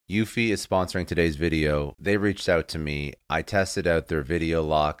Eufy is sponsoring today's video. They reached out to me. I tested out their video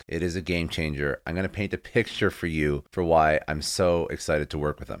lock. It is a game changer. I'm going to paint a picture for you for why I'm so excited to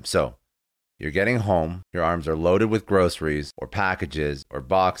work with them. So, you're getting home, your arms are loaded with groceries or packages or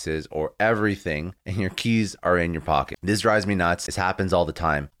boxes or everything, and your keys are in your pocket. This drives me nuts. This happens all the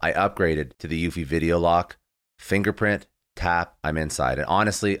time. I upgraded to the Eufy video lock, fingerprint, tap, I'm inside. And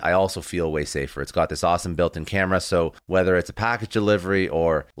honestly, I also feel way safer. It's got this awesome built-in camera, so whether it's a package delivery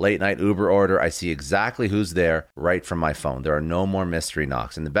or late night Uber order, I see exactly who's there right from my phone. There are no more mystery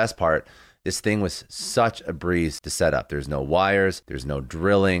knocks. And the best part, this thing was such a breeze to set up. There's no wires, there's no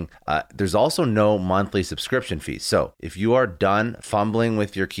drilling. There's also no monthly subscription fees. So if you are done fumbling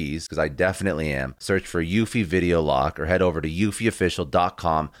with your keys, because I definitely am, search for Eufy Video Lock or head over to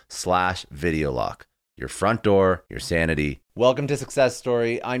eufyofficial.com/video lock. Your front door, your sanity. Welcome to Success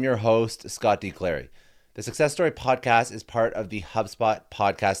Story. I'm your host, Scott D. Clary. The Success Story podcast is part of the HubSpot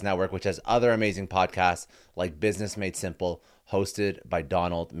podcast network, which has other amazing podcasts like Business Made Simple, hosted by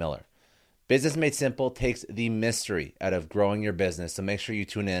Donald Miller. Business Made Simple takes the mystery out of growing your business, so make sure you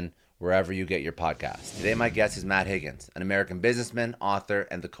tune in wherever you get your podcasts. Today, my guest is Matt Higgins, an American businessman, author,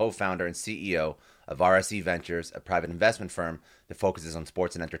 and the co-founder and CEO of RSE Ventures, a private investment firm that focuses on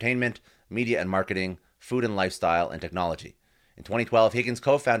sports and entertainment, media and marketing, food and lifestyle, and technology. In 2012, Higgins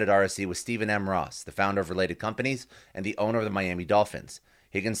co-founded RSE with Stephen M. Ross, the founder of Related Companies and the owner of the Miami Dolphins.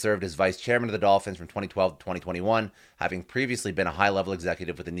 Higgins served as vice chairman of the Dolphins from 2012 to 2021, having previously been a high-level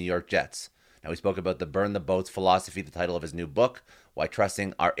executive with the New York Jets. Now, we spoke about the burn the boats philosophy, the title of his new book, why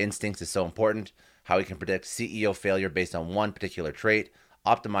trusting our instincts is so important, how he can predict CEO failure based on one particular trait,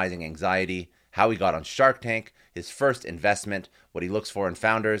 optimizing anxiety, how he got on Shark Tank, his first investment, what he looks for in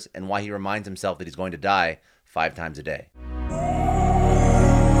founders, and why he reminds himself that he's going to die 5 times a day.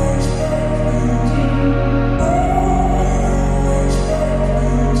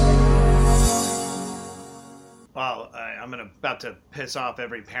 Well, I'm about to piss off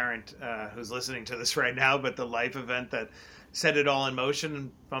every parent who's listening to this right now, but the life event that set it all in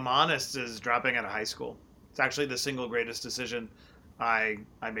motion, if I'm honest, is dropping out of high school. It's actually the single greatest decision I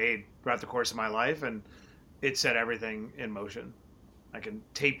made throughout the course of my life, and it set everything in motion. I can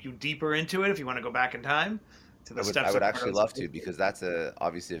tape you deeper into it if you want to go back in time to the steps. I would actually love to, because that's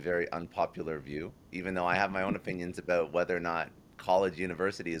obviously a very unpopular view, even though I have my own opinions about whether or not college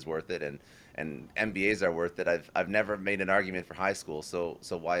university is worth it and MBAs are worth it. I've never made an argument for high school, so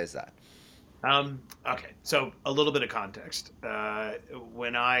why is that? Okay, so a little bit of context.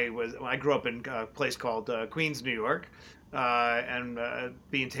 When I grew up in a place called Queens, New York, and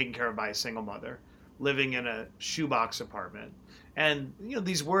being taken care of by a single mother, living in a shoebox apartment. And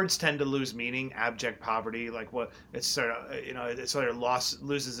these words tend to lose meaning. Abject poverty, like what it's sort of it sort of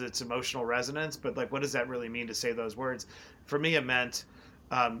loses its emotional resonance. But like, what does that really mean to say those words? For me, it meant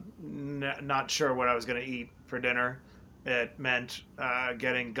not sure what I was going to eat for dinner. It meant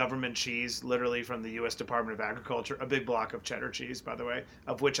getting government cheese, literally from the U.S. Department of Agriculture, a big block of cheddar cheese, by the way,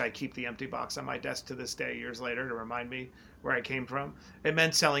 of which I keep the empty box on my desk to this day, years later, to remind me where I came from. It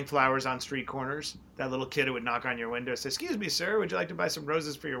meant selling flowers on street corners. That little kid who would knock on your window and say, "Excuse me, sir, would you like to buy some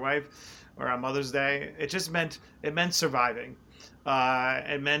roses for your wife?" Or on Mother's Day. It meant surviving.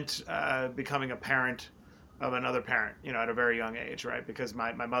 It meant becoming a parent of another parent, at a very young age, right? Because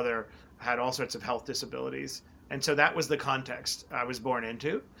my mother had all sorts of health disabilities. And so that was the context I was born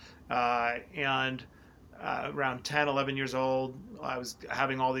into. And around 10, 11 years old, I was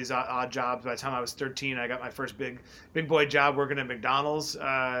having all these odd jobs. By the time I was 13, I got my first big boy job working at McDonald's.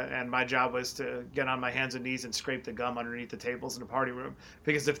 And my job was to get on my hands and knees and scrape the gum underneath the tables in the party room.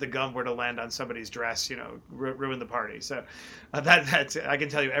 Because if the gum were to land on somebody's dress, ruin the party. So that's I can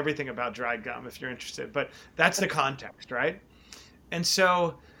tell you everything about dried gum if you're interested. But that's the context, right? And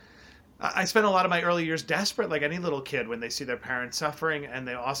so I spent a lot of my early years desperate, like any little kid, when they see their parents suffering, and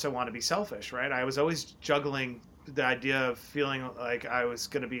they also want to be selfish, right? I was always juggling the idea of feeling like I was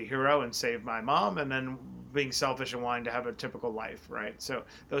going to be a hero and save my mom, and then being selfish and wanting to have a typical life, right? So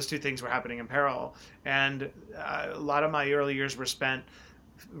those two things were happening in parallel. And a lot of my early years were spent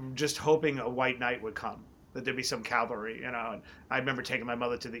just hoping a white knight would come, that there'd be some cavalry, And I remember taking my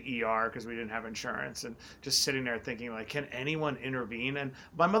mother to the ER because we didn't have insurance, and just sitting there thinking, like, can anyone intervene? And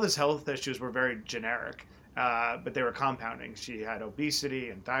my mother's health issues were very generic, but they were compounding. She had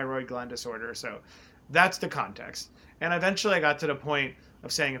obesity and thyroid gland disorder. So that's the context. And eventually I got to the point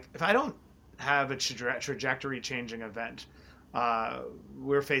of saying, if I don't have a trajectory changing event,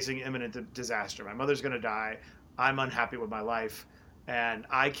 we're facing imminent disaster. My mother's going to die. I'm unhappy with my life. And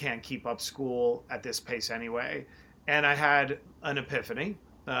I can't keep up school at this pace anyway. And I had an epiphany,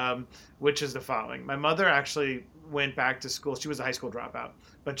 which is the following. My mother actually went back to school. She was a high school dropout,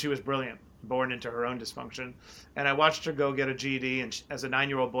 but she was brilliant, born into her own dysfunction. And I watched her go get a GED. And as a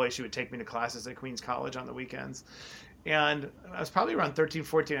 9-year-old boy, she would take me to classes at Queens College on the weekends. And I was probably around 13,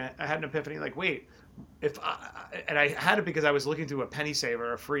 14. I had an epiphany like, wait, and I had it because I was looking through a Penny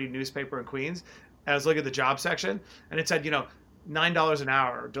Saver, a free newspaper in Queens. And I was looking at the job section, and it said, $9 an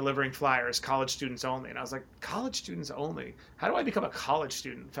hour delivering flyers, college students only. And I was like, college students only? How do I become a college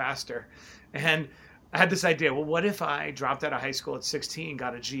student faster? And I had this idea, well, what if I dropped out of high school at 16,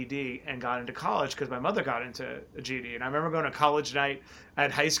 got a GED, and got into college because my mother got into a GED. And I remember going to college night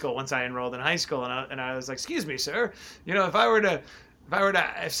at high school once I enrolled in high school, and I was like, excuse me, sir,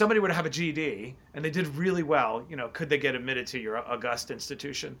 if somebody were to have a GED and they did really well, could they get admitted to your august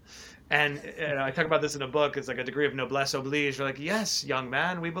institution? And I talk about this in a book. It's like a degree of noblesse oblige. You're like, yes, young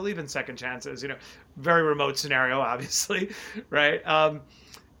man, we believe in second chances. Very remote scenario, obviously, right?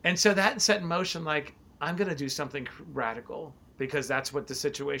 And so that set in motion, like, I'm going to do something radical because that's what the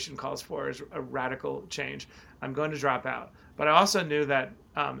situation calls for, is a radical change. I'm going to drop out. But I also knew that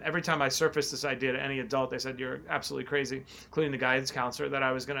every time I surfaced this idea to any adult, they said, you're absolutely crazy, including the guidance counselor, that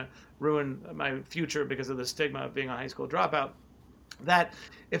I was going to ruin my future because of the stigma of being a high school dropout. That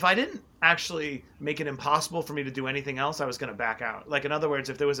if I didn't actually make it impossible for me to do anything else, I was going to back out. Like, in other words,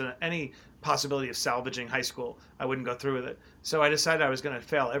 if there was any possibility of salvaging high school, I wouldn't go through with it. So I decided I was going to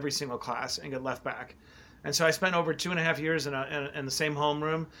fail every single class and get left back. And so I spent over 2.5 years in the same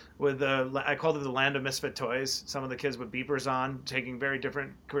homeroom with I called it the land of misfit toys. Some of the kids with beepers on, taking very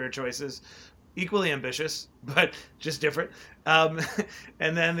different career choices, equally ambitious, but just different. And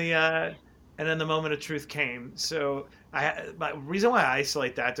then the moment of truth came. So my reason why I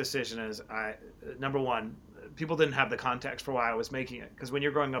isolate that decision is, number one, people didn't have the context for why I was making it. Because when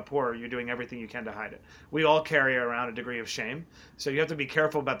you're growing up poor, you're doing everything you can to hide it. We all carry around a degree of shame. So you have to be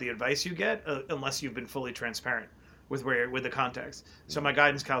careful about the advice you get unless you've been fully transparent with the context. So my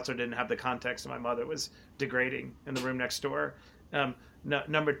guidance counselor didn't have the context, and my mother was degrading in the room next door.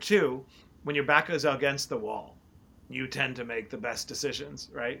 Number two, when your back is against the wall, you tend to make the best decisions,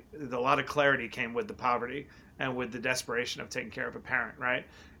 right? A lot of clarity came with the poverty and with the desperation of taking care of a parent, right?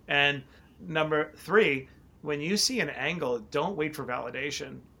 And number three, when you see an angle, don't wait for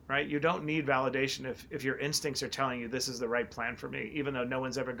validation, right? You don't need validation if your instincts are telling you this is the right plan for me, even though no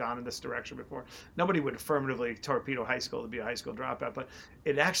one's ever gone in this direction before. Nobody would affirmatively torpedo high school to be a high school dropout, but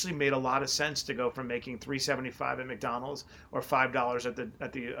it actually made a lot of sense to go from making $3.75 at McDonald's or $5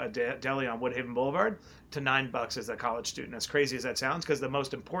 at the deli on Woodhaven Boulevard to $9 as a college student. As crazy as that sounds, because the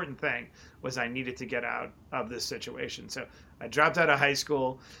most important thing was I needed to get out of this situation. So I dropped out of high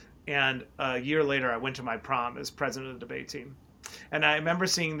school. And a year later, I went to my prom as president of the debate team. And I remember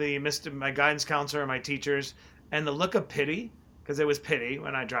seeing my guidance counselor and my teachers, and the look of pity, because it was pity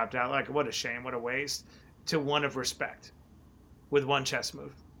when I dropped out, like, what a shame, what a waste, to one of respect with one chess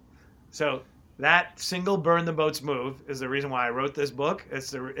move. So that single burn the boats move is the reason why I wrote this book.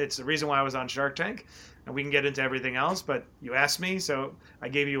 It's the reason why I was on Shark Tank. And we can get into everything else, but you asked me, so I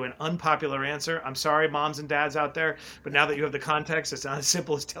gave you an unpopular answer. I'm sorry, moms and dads out there, but now that you have the context, it's not as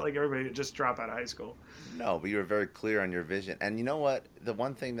simple as telling everybody to just drop out of high school. No, but you were very clear on your vision. And you know what? The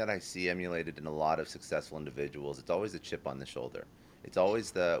one thing that I see emulated in a lot of successful individuals, it's always the chip on the shoulder. It's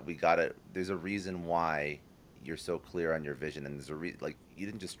always there's a reason why you're so clear on your vision. And there's like, you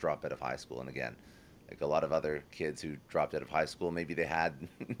didn't just drop out of high school. And again, like a lot of other kids who dropped out of high school, maybe they had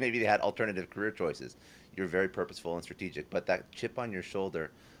alternative career choices. You're very purposeful and strategic, but that chip on your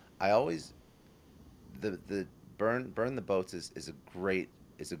shoulder, the burn the boats is a great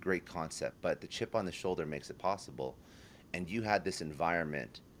concept, but the chip on the shoulder makes it possible. And you had this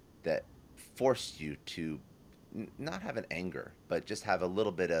environment that forced you to not have an anger, but just have a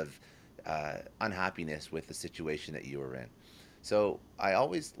little bit of unhappiness with the situation that you were in. So I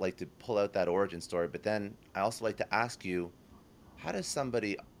always like to pull out that origin story, but then I also like to ask you, how does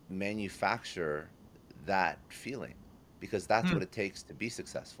somebody manufacture that feeling? Because that's what it takes to be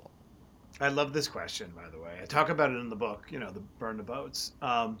successful. I love this question, by the way. I talk about it in the book, the Burn the Boats,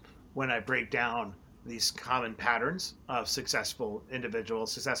 when I break down these common patterns of successful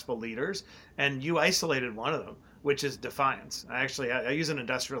individuals, successful leaders, and you isolated one of them, which is defiance. I use an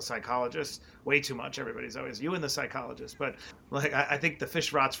industrial psychologist way too much. Everybody's always, you and the psychologist, but like I think the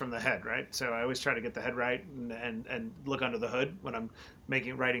fish rots from the head, right? So I always try to get the head right and look under the hood when I'm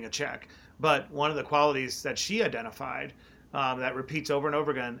writing a check. But one of the qualities that she identified that repeats over and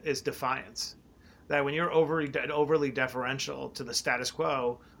over again is defiance. That when you're overly deferential to the status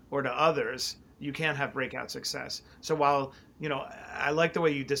quo or to others, you can't have breakout success. So while, I like the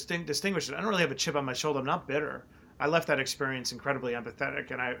way you distinguish it. I don't really have a chip on my shoulder. I'm not bitter. I left that experience incredibly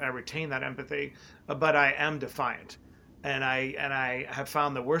empathetic, and I retain that empathy, but I am defiant. And I have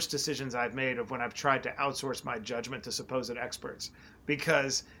found the worst decisions I've made of when I've tried to outsource my judgment to supposed experts,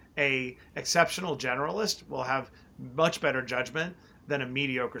 because a exceptional generalist will have much better judgment than a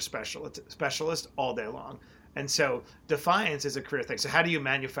mediocre specialist all day long. And so defiance is a career thing. So how do you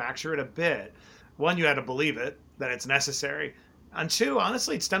manufacture it? A bit. One, you had to believe it, that it's necessary. And two,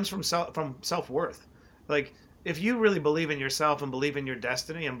 honestly, it stems from self-worth. Like, if you really believe in yourself and believe in your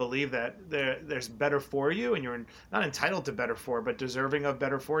destiny and believe that there's better for you, and you're not entitled to better for, but deserving of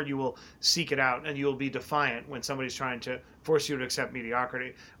better for, you will seek it out, and you will be defiant when somebody's trying to force you to accept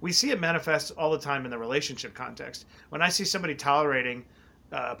mediocrity. We see it manifest all the time in the relationship context. When I see somebody tolerating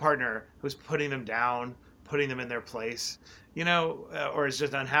a partner who's putting them down, putting them in their place, or is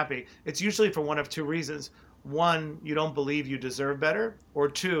just unhappy, it's usually for one of two reasons. One, you don't believe you deserve better, or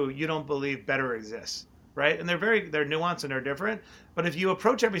two, you don't believe better exists. Right? And they're nuanced and they're different. But if you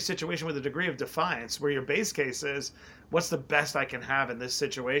approach every situation with a degree of defiance, where your base case is, what's the best I can have in this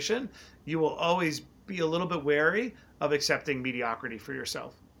situation, you will always be a little bit wary of accepting mediocrity for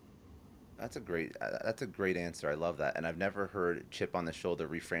yourself. That's a great answer. I love that. And I've never heard chip on the shoulder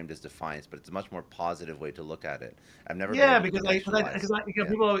reframed as defiance, but it's a much more positive way to look at it. I've never been Yeah, able to because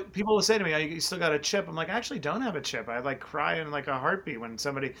Yeah. people will say to me, "You still got a chip?" I'm like, "I actually don't have a chip. I like cry in like a heartbeat when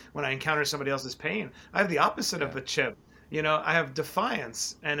I encounter somebody else's pain. I have the opposite of Yeah. a chip. I have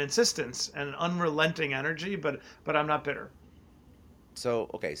defiance and insistence and unrelenting energy, but I'm not bitter." So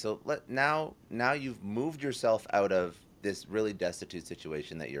okay, so now you've moved yourself out of this really destitute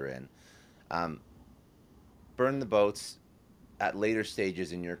situation that you're in. Um, Burn the boats at later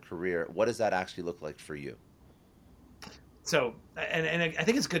stages in your career. What does that actually look like for you? So, and I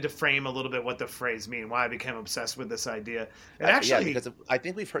think it's good to frame a little bit what the phrase mean, why I became obsessed with this idea. It Yeah, actually, because I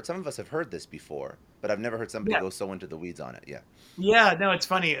think we've heard some of us have heard this before, but I've never heard somebody yeah, go so into the weeds on it. Yeah. yeah, no, it's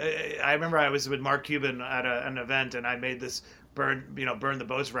funny. I remember I was with Mark Cuban at an event, and I made this burn the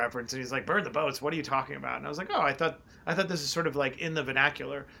boats reference, and he's like, "Burn the boats? What are you talking about?" And I was like, "Oh, I thought this is sort of like in the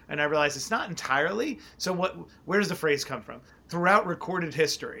vernacular," and I realized it's not entirely. So where does the phrase come from? Throughout recorded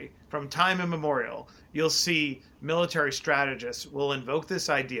history, from time immemorial, you'll see military strategists will invoke this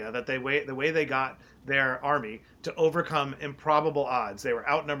idea that the way they got their army to overcome improbable odds, they were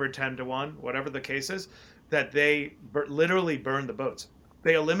outnumbered 10-1, whatever the case is, that they literally burned the boats.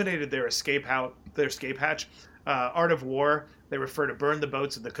 They eliminated their escape hatch. Art of War, they refer to burn the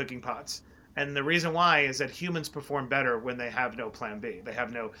boats and the cooking pots. And the reason why is that humans perform better when they have no plan B. They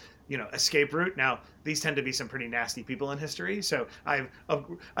have no, escape route. Now, these tend to be some pretty nasty people in history. So I've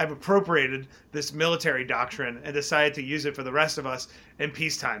appropriated this military doctrine and decided to use it for the rest of us in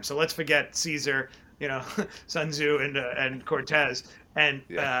peacetime. So let's forget Caesar, Sun Tzu and Cortez,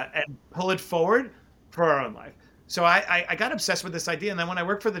 Yeah. and pull it forward for our own life. So I got obsessed with this idea. And then when I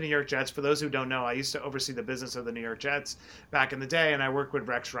worked for the New York Jets, for those who don't know, I used to oversee the business of the New York Jets back in the day. And I worked with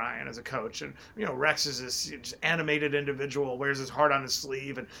Rex Ryan as a coach. And, Rex is this just animated individual, wears his heart on his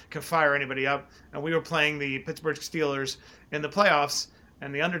sleeve and can fire anybody up. And we were playing the Pittsburgh Steelers in the playoffs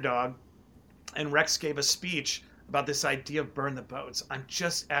and the underdog. And Rex gave a speech about this idea of burn the boats. I'm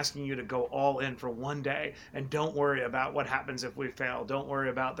just asking you to go all in for one day and don't worry about what happens if we fail. Don't worry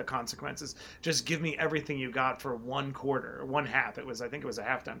about the consequences. Just give me everything you got for one quarter, one half. I think it was a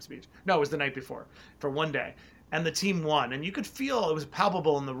halftime speech. No, it was the night before, for one day. And the team won. And you could feel, it was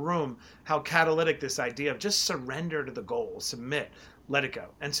palpable in the room, how catalytic this idea of just surrender to the goal, submit, let it go.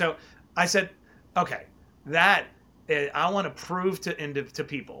 And so I said, okay, I want to prove to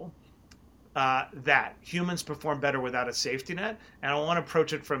people that humans perform better without a safety net. And I want to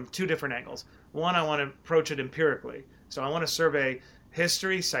approach it from two different angles. One, I want to approach it empirically. So I want to survey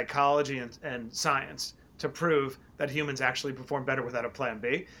history, psychology, and science to prove that humans actually perform better without a plan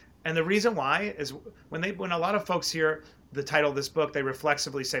B. And the reason why is when a lot of folks hear the title of this book, they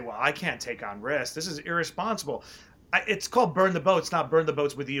reflexively say, well, I can't take on risks. This is irresponsible. It's called Burn the Boats, not burn the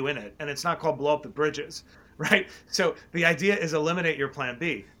boats with you in it. And it's not called blow up the bridges. Right? So the idea is eliminate your plan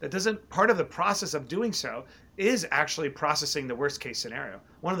B. Part of the process of doing so is actually processing the worst case scenario.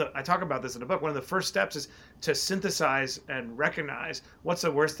 I talk about this in the book. One of the first steps is to synthesize and recognize what's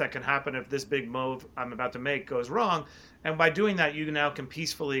the worst that can happen if this big move I'm about to make goes wrong. And by doing that, you now can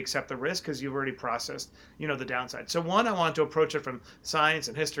peacefully accept the risk because you've already processed, the downside. So one, I want to approach it from science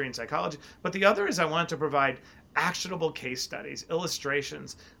and history and psychology. But the other is I want to provide actionable case studies,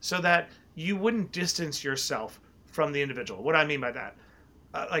 illustrations, so that you wouldn't distance yourself from the individual. What do I mean by that?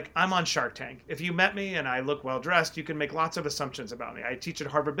 Like I'm on Shark Tank. If you met me and I look well dressed, you can make lots of assumptions about me. I teach at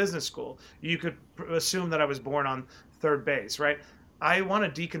Harvard Business School. You could assume that I was born on third base, right? I want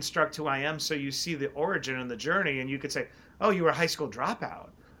to deconstruct who I am so you see the origin and the journey, and you could say, oh, you were a high school dropout.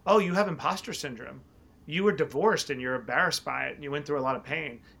 Oh, you have imposter syndrome. You were divorced and you're embarrassed by it and you went through a lot of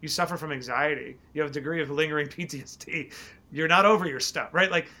pain. You suffer from anxiety. You have a degree of lingering PTSD. You're not over your stuff,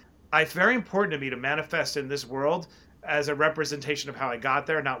 right? Like, it's very important to me to manifest in this world as a representation of how I got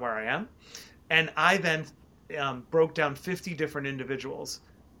there, not where I am. And I then broke down 50 different individuals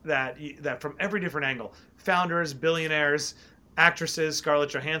that from every different angle, founders, billionaires, actresses. Scarlett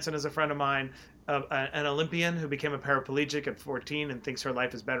Johansson is a friend of mine, an Olympian who became a paraplegic at 14 and thinks her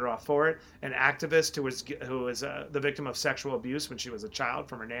life is better off for it, an activist who was the victim of sexual abuse when she was a child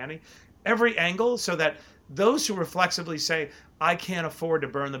from her nanny. Every angle, so that those who reflexively say, I can't afford to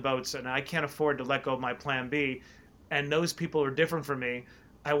burn the boats and I can't afford to let go of my plan B, and those people are different from me.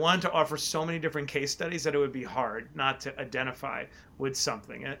 I wanted to offer so many different case studies that it would be hard not to identify with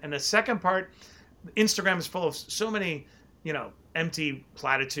something. And the second part, Instagram is full of so many, empty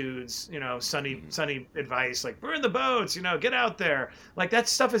platitudes, sunny advice, like burn the boats, get out there. Like, that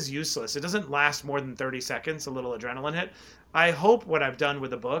stuff is useless. It doesn't last more than 30 seconds, a little adrenaline hit. I hope what I've done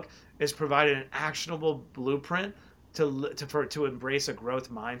with the book is provided an actionable blueprint to embrace a growth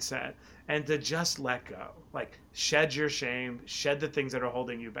mindset and to just let go. Like, shed your shame, shed the things that are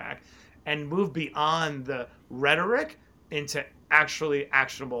holding you back, and move beyond the rhetoric into actually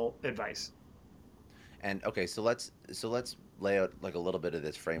actionable advice. And okay, so let's lay out like a little bit of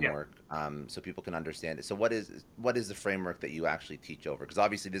this framework, so people can understand it. So what is the framework that you actually teach over? Because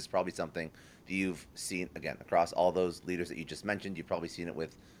obviously this is probably something that you've seen, again, across all those leaders that you just mentioned. You've probably seen it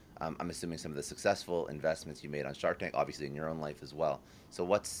with, I'm assuming, some of the successful investments you made on Shark Tank, obviously in your own life as well. So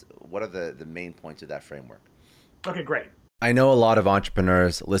what are the main points of that framework? Okay, great. I know a lot of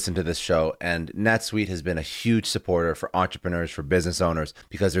entrepreneurs listen to this show, and NetSuite has been a huge supporter for entrepreneurs, for business owners,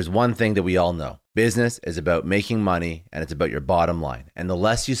 because there's one thing that we all know. Business is about making money, and it's about your bottom line. And the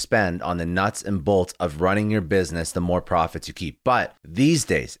less you spend on the nuts and bolts of running your business, the more profits you keep. But these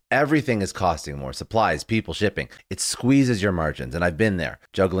days, everything is costing more. Supplies, people, shipping. It squeezes your margins, and I've been there,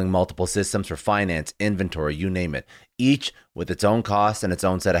 juggling multiple systems for finance, inventory, you name it, each with its own costs and its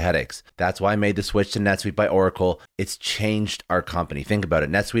own set of headaches. That's why I made the switch to NetSuite by Oracle. It's changed our company. Think about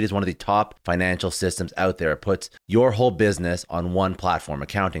it. NetSuite is one of the top financial systems out there. It puts your whole business on one platform: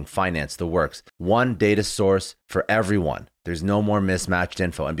 accounting, finance, the works. One data source for everyone. There's no more mismatched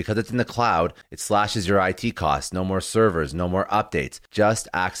info. And because it's in the cloud, it slashes your IT costs. No more servers, no more updates. Just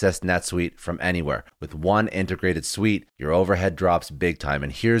access NetSuite from anywhere. With one integrated suite, your overhead drops big time.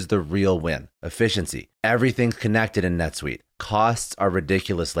 And here's the real win: efficiency. Everything's connected in NetSuite. Costs are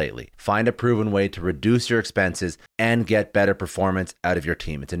ridiculous lately. Find a proven way to reduce your expenses and get better performance out of your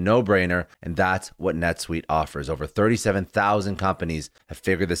team. It's a no-brainer, and that's what NetSuite offers. Over 37,000 companies have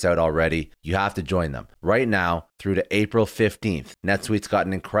figured this out already. You have to join them. Right now, through to April 15th, NetSuite's got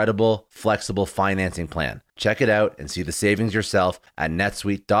an incredible, flexible financing plan. Check it out and see the savings yourself at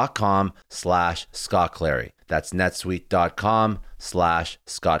netsuite.com/Scott Clary. That's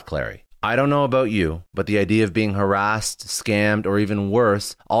netsuite.com/Scott Clary. I don't know about you, but the idea of being harassed, scammed, or even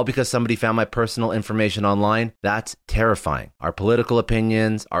worse, all because somebody found my personal information online, that's terrifying. Our political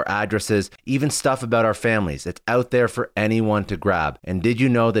opinions, our addresses, even stuff about our families, it's out there for anyone to grab. And did you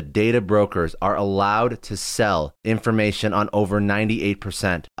know that data brokers are allowed to sell information on over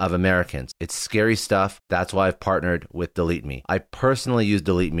 98% of Americans? It's scary stuff. That's why I've partnered with Delete Me. I personally use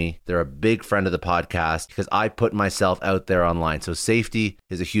Delete Me. They're a big friend of the podcast because I put myself out there online. So safety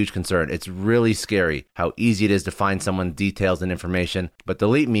is a huge concern. It's really scary how easy it is to find someone's details and information, but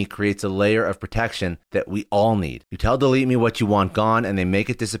Delete Me creates a layer of protection that we all need. You tell Delete Me what you want gone, and they make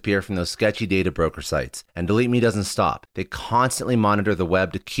it disappear from those sketchy data broker sites. And Delete Me doesn't stop. They constantly monitor the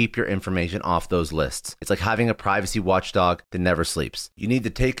web to keep your information off those lists. It's like having a privacy watchdog that never sleeps. You need to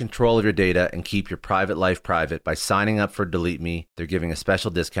take control of your data and keep your private life private by signing up for Delete Me. They're giving a special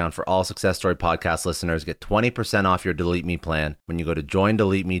discount for all Success Story podcast listeners. Get 20% off your Delete Me plan when you go to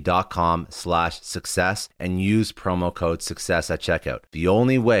joindeleteme.com/success and use promo code success at checkout. The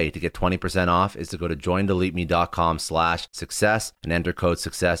only way to get 20% off is to go to joindeleteme.com/success and enter code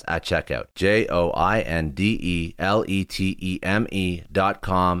success at checkout.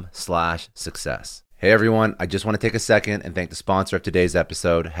 joindeleteme.com/success. Hey everyone, I just want to take a second and thank the sponsor of today's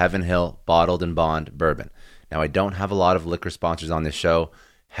episode, Heaven Hill Bottled and Bond Bourbon. Now, I don't have a lot of liquor sponsors on this show.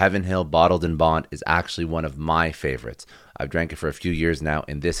 Heaven Hill Bottled and Bond is actually one of my favorites. I've drank it for a few years now,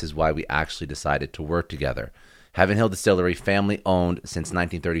 and this is why we actually decided to work together. Heaven Hill Distillery, family owned since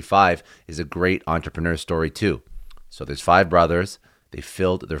 1935, is a great entrepreneur story too. So there's 5 brothers. They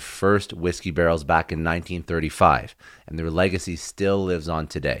filled their first whiskey barrels back in 1935, and their legacy still lives on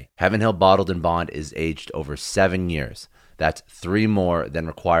today. Heaven Hill Bottled and Bond is aged over 7 years. That's 3 more than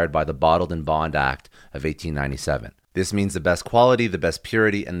required by the Bottled in Bond Act of 1897. This means the best quality, the best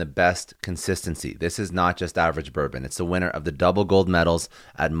purity, and the best consistency. This is not just average bourbon. It's the winner of the double gold medals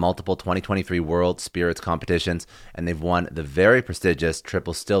at multiple 2023 World Spirits competitions, and they've won the very prestigious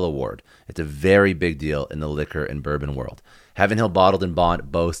Triple Still Award. It's a very big deal in the liquor and bourbon world. Heaven Hill Bottled in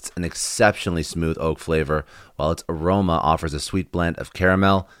Bond boasts an exceptionally smooth oak flavor, while its aroma offers a sweet blend of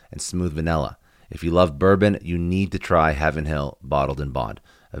caramel and smooth vanilla. If you love bourbon, you need to try Heaven Hill Bottled in Bond.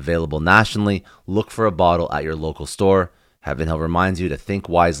 Available nationally, look for a bottle at your local store. Heaven Hill reminds you to think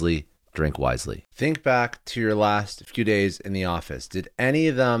wisely, drink wisely. Think back to your last few days in the office. Did any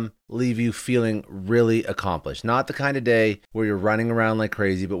of them leave you feeling really accomplished? Not the kind of day where you're running around like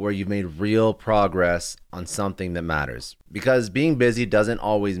crazy, but where you've made real progress on something that matters. Because being busy doesn't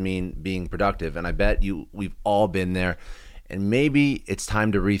always mean being productive, and I bet we've all been there. And maybe it's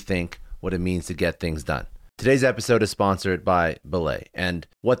time to rethink what it means to get things done. Today's episode is sponsored by Belay, and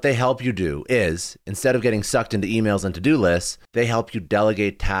what they help you do is, instead of getting sucked into emails and to-do lists, they help you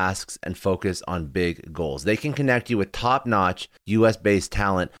delegate tasks and focus on big goals. They can connect you with top-notch US-based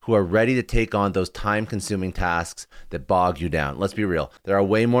talent who are ready to take on those time-consuming tasks that bog you down. Let's be real. There are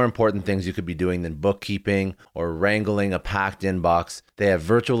way more important things you could be doing than bookkeeping or wrangling a packed inbox. They have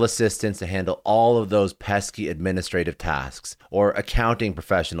virtual assistants to handle all of those pesky administrative tasks, or accounting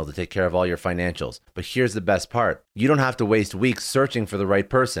professional to take care of all your financials. But here's the best part. You don't have to waste weeks searching for the right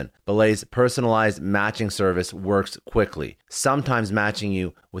person. Belay's personalized matching service works quickly, sometimes matching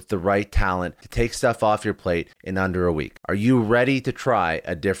you with the right talent to take stuff off your plate in under a week. Are you ready to try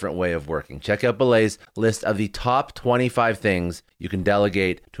a different way of working? Check out Belay's list of the top 25 things you can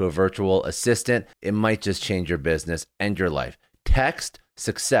delegate to a virtual assistant. It might just change your business and your life. Text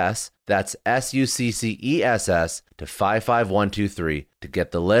SUCCESS, that's SUCCESS, to 55123 to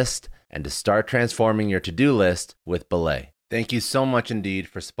get the list and to start transforming your to-do list with Belay. Thank you so much, Indeed,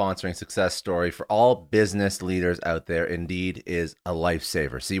 for sponsoring Success Story. For all business leaders out there, Indeed is a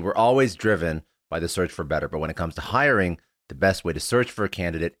lifesaver. See, we're always driven by the search for better, but when it comes to hiring, the best way to search for a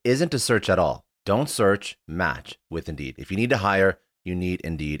candidate isn't to search at all. Don't search, match with Indeed. If you need to hire, you need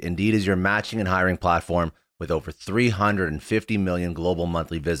Indeed. Indeed is your matching and hiring platform with over 350 million global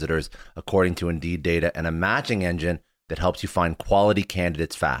monthly visitors, according to Indeed data, and a matching engine that helps you find quality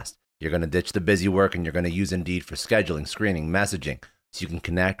candidates fast. You're going to ditch the busy work and you're going to use Indeed for scheduling, screening, messaging, so you can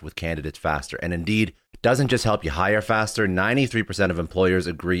connect with candidates faster. And Indeed doesn't just help you hire faster. 93% of employers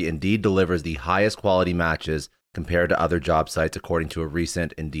agree Indeed delivers the highest quality matches compared to other job sites, according to a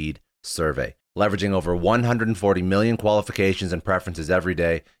recent Indeed survey. Leveraging over 140 million qualifications and preferences every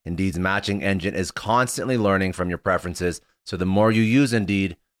day, Indeed's matching engine is constantly learning from your preferences, so the more you use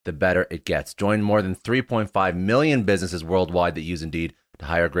Indeed, the better it gets. Join more than 3.5 million businesses worldwide that use Indeed to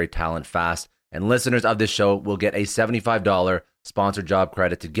hire great talent fast. And listeners of this show will get a $75 sponsored job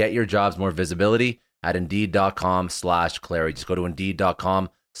credit to get your jobs more visibility at Indeed.com/Clary. Just go to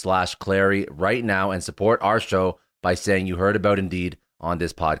Indeed.com/Clary right now and support our show by saying you heard about Indeed on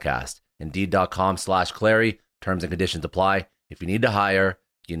this podcast. Indeed.com/Clary. Terms and conditions apply. If you need to hire,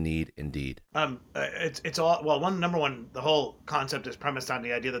 you need Indeed. It's all, well, number one, the whole concept is premised on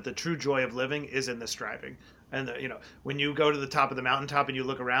the idea that the true joy of living is in the striving. And when you go to the top of the mountaintop and you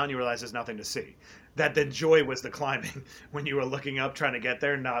look around, you realize there's nothing to see. That the joy was the climbing when you were looking up, trying to get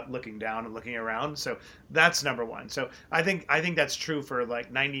there, not looking down and looking around. So that's number one. So I think that's true for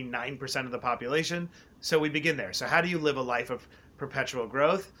like 99% of the population. So we begin there. So how do you live a life of perpetual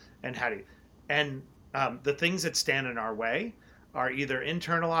growth? And the things that stand in our way are either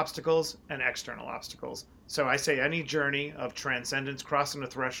internal obstacles and external obstacles. So I say any journey of transcendence, crossing the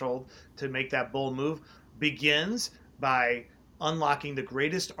threshold to make that bold move, begins by unlocking the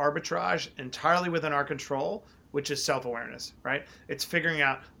greatest arbitrage entirely within our control, which is self-awareness, right? It's figuring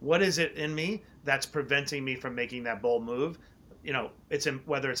out what is it in me that's preventing me from making that bold move.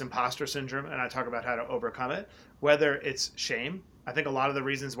 Whether it's imposter syndrome, and I talk about how to overcome it, whether it's shame. I think a lot of the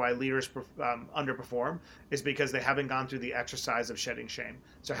reasons why leaders underperform is because they haven't gone through the exercise of shedding shame.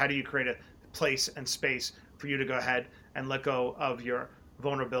 So how do you create a place and space for you to go ahead and let go of your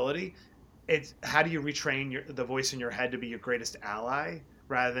vulnerability? It's how do you retrain the voice in your head to be your greatest ally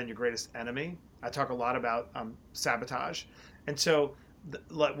rather than your greatest enemy? I talk a lot about sabotage. And so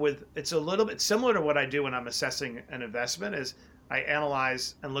it's a little bit similar to what I do when I'm assessing an investment is I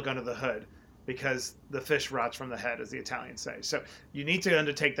analyze and look under the hood, because the fish rots from the head, as the Italians say. So you need to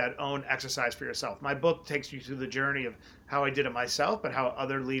undertake that own exercise for yourself. My book takes you through the journey of how I did it myself, but how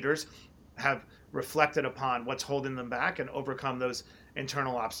other leaders have reflected upon what's holding them back and overcome those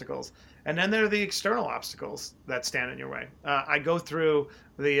internal obstacles. And then there are the external obstacles that stand in your way. I go through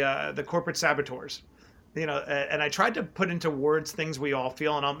the corporate saboteurs. and I tried to put into words things we all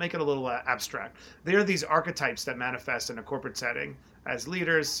feel, and I'll make it a little abstract. They are these archetypes that manifest in a corporate setting as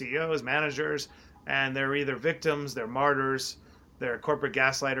leaders, CEOs, managers, and they're either victims, they're martyrs, they're corporate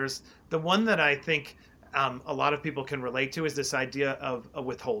gaslighters. The one that I think a lot of people can relate to is this idea of a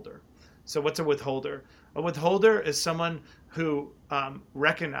withholder. So, what's a withholder? A withholder is someone who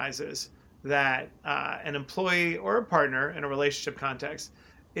recognizes that an employee or a partner in a relationship context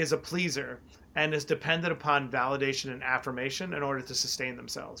is a pleaser and is dependent upon validation and affirmation in order to sustain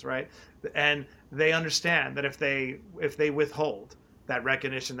themselves, right? And they understand that if they withhold that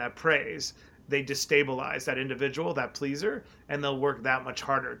recognition, that praise, they destabilize that individual, that pleaser, and they'll work that much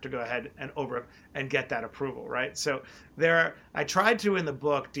harder to go ahead and get that approval, right? So I tried to, in the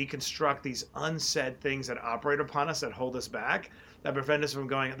book, deconstruct these unsaid things that operate upon us, that hold us back, that prevent us from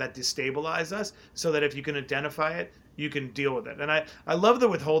going, that destabilize us, so that if you can identify it, you can deal with it. And I love the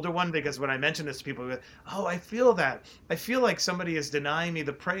withholder one, because when I mention this to people, go, oh, I feel that. I feel like somebody is denying me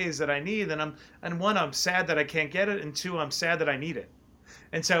the praise that I need. And one, I'm sad that I can't get it. And two, I'm sad that I need it.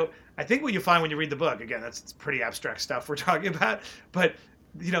 And so I think what you find when you read the book, again, that's pretty abstract stuff we're talking about, but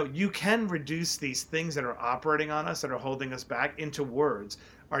you can reduce these things that are operating on us, that are holding us back, into words,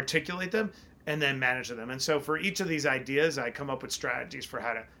 articulate them, and then manage them. And so for each of these ideas, I come up with strategies for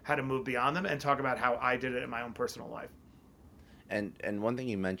how to move beyond them, and talk about how I did it in my own personal life. And one thing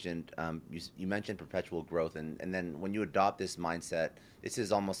you mentioned, you mentioned perpetual growth, and then when you adopt this mindset, this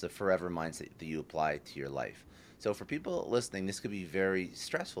is almost a forever mindset that you apply to your life. So for people listening, this could be very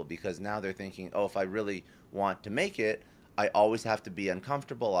stressful, because now they're thinking, oh, if I really want to make it, I always have to be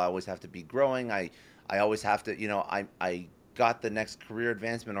uncomfortable. I always have to be growing. I always have to, I got the next career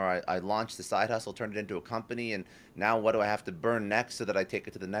advancement, or I launched the side hustle, turned it into a company, and now what do I have to burn next so that I take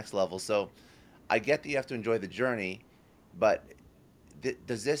it to the next level? So I get that you have to enjoy the journey, but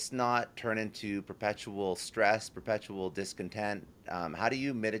does this not turn into perpetual stress, perpetual discontent? How do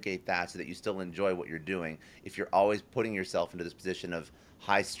you mitigate that so that you still enjoy what you're doing if you're always putting yourself into this position of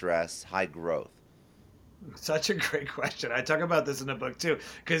high stress, high growth? Such a great question. I talk about this in the book too,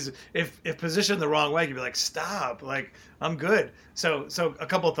 because if positioned the wrong way, you'd be like, stop, like, I'm good. So a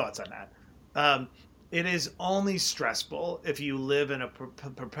couple of thoughts on that. It is only stressful if you live in a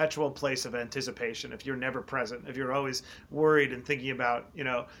perpetual place of anticipation, if you're never present, if you're always worried and thinking about,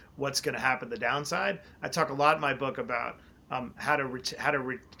 what's going to happen, the downside. I talk a lot in my book about how to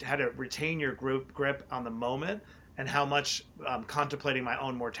retain your grip on the moment, and how much contemplating my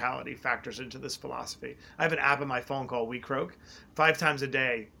own mortality factors into this philosophy. I have an app on my phone called WeCroak. 5 times a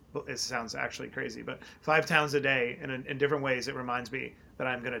day, it sounds actually crazy, but 5 times a day in different ways, it reminds me that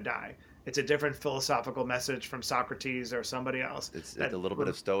I'm going to die. It's a different philosophical message from Socrates or somebody else. It's a little bit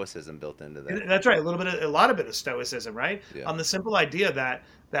of stoicism built into that. That's right. A lot of stoicism, right? Yeah. On the simple idea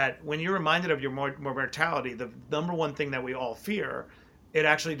that when you're reminded of your mortality, the number one thing that we all fear, it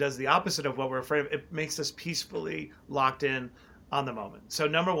actually does the opposite of what we're afraid of. It makes us peacefully locked in on the moment. So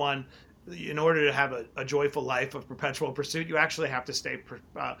number one, in order to have a joyful life of perpetual pursuit, you actually have to stay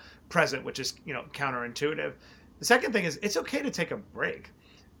present, which is counterintuitive. The second thing is, it's okay to take a break.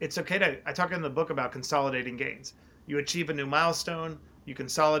 It's okay I talk in the book about consolidating gains. You achieve a new milestone, you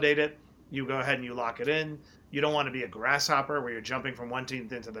consolidate it, you go ahead and you lock it in. You don't want to be a grasshopper where you're jumping from one team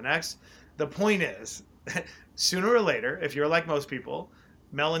into the next. The point is, sooner or later, if you're like most people,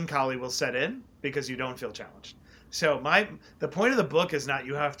 melancholy will set in because you don't feel challenged. So the point of the book is not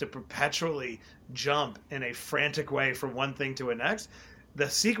you have to perpetually jump in a frantic way from one thing to the next. The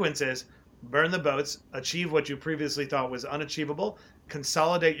sequence is burn the boats, achieve what you previously thought was unachievable,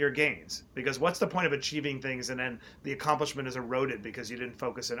 consolidate your gains. Because what's the point of achieving things and then the accomplishment is eroded because you didn't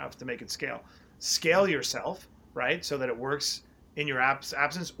focus enough to make it scale? Scale yourself, right, so that it works in your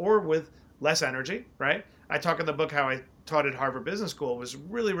absence or with less energy, right? I talk in the book how I taught at Harvard Business School was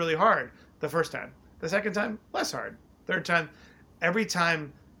really, really hard the first time. The second time, less hard. Third time, every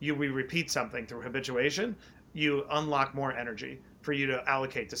time we repeat something through habituation, you unlock more energy for you to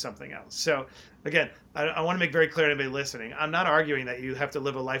allocate to something else. So again, I want to make very clear to anybody listening, I'm not arguing that you have to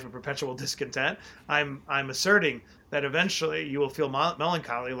live a life of perpetual discontent. I'm asserting that eventually you will feel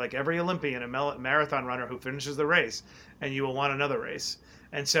melancholy like every Olympian and marathon runner who finishes the race, and you will want another race.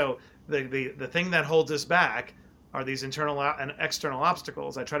 And so the thing that holds us back are these internal and external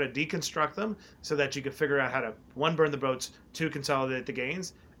obstacles. I try to deconstruct them so that you can figure out how to, 1, burn the boats, 2, consolidate the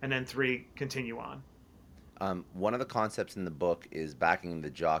gains, and then 3, continue on. One of the concepts in the book is backing the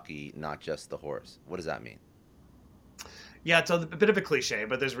jockey, not just the horse. What does that mean? Yeah, it's a bit of a cliche,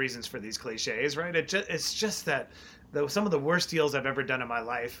 but there's reasons for these cliches, right? It's just that some of the worst deals I've ever done in my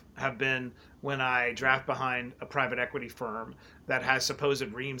life have been when I draft behind a private equity firm that has supposed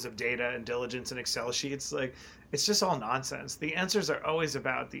reams of data and diligence and Excel sheets. Like, it's just all nonsense. The answers are always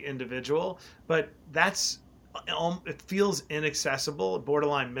about the individual, but it feels inaccessible,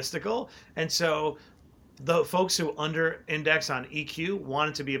 borderline mystical. And so the folks who under index on EQ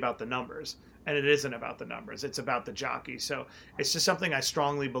want it to be about the numbers. And it isn't about the numbers. It's about the jockey. So it's just something I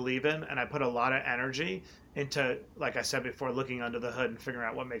strongly believe in. And I put a lot of energy into, like I said before, looking under the hood and figuring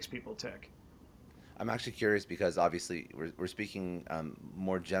out what makes people tick. I'm actually curious because obviously we're speaking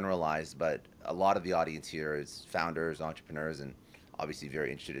more generalized, but a lot of the audience here is founders, entrepreneurs, and obviously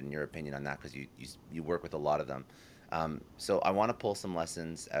very interested in your opinion on that because you work with a lot of them. So I want to pull some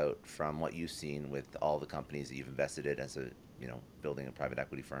lessons out from what you've seen with all the companies that you've invested in as a building a private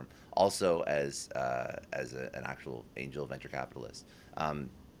equity firm, also an actual angel venture capitalist.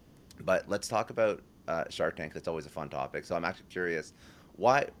 But let's talk about Shark Tank. That's always a fun topic. So I'm actually curious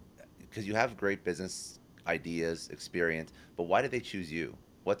why, because you have great business ideas, experience, but why did they choose you?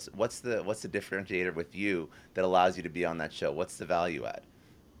 What's the differentiator with you that allows you to be on that show? What's the value add?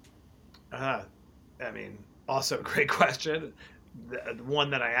 Uh, I mean, also a great question. The one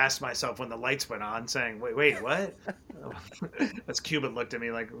that I asked myself when the lights went on, saying, "Wait, what?" As Cuban looked at me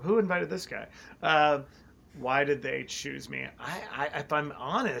like, "Who invited this guy?" Why did they choose me? If I'm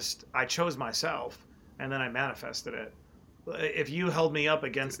honest, I chose myself, and then I manifested it. If you held me up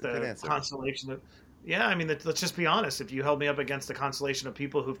against Good the answer. constellation of, yeah, I mean, let's just be honest. If you held me up against the constellation of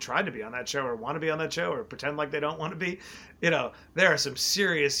people who've tried to be on that show or want to be on that show or pretend like they don't want to be, there are some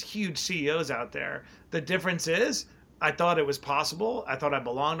serious, huge CEOs out there. The difference is, I thought it was possible. I thought I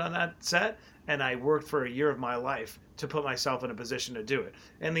belonged on that set, and I worked for a year of my life to put myself in a position to do it.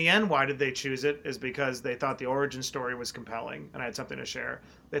 In the end, why did they choose it? Is because they thought the origin story was compelling, and I had something to share.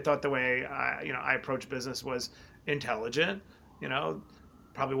 They thought the way I approached business was intelligent. You know,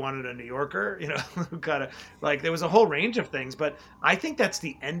 probably wanted a New Yorker. Who kind of like there was a whole range of things. But I think that's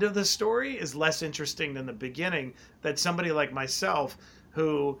the end of the story is less interesting than the beginning. That somebody like myself,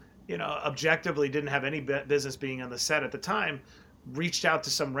 who objectively didn't have any business being on the set at the time, reached out to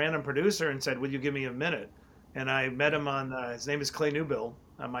some random producer and said, "Will you give me a minute?" And I met him on. His name is Clay Newbill.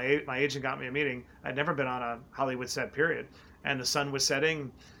 My agent got me a meeting. I'd never been on a Hollywood set, period. And the sun was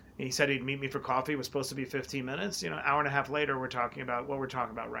setting. He said he'd meet me for coffee. It was supposed to be 15 minutes. Hour and a half later, we're talking about what we're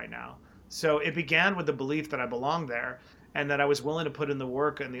talking about right now. So it began with the belief that I belonged there and that I was willing to put in the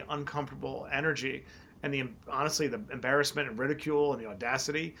work and the uncomfortable energy and honestly the embarrassment and ridicule and the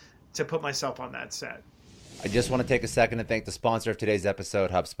audacity to put myself on that set. I just want to take a second to thank the sponsor of today's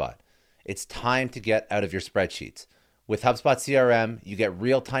episode, HubSpot. It's time to get out of your spreadsheets. With HubSpot CRM, you get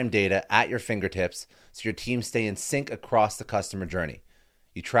real-time data at your fingertips so your teams stay in sync across the customer journey.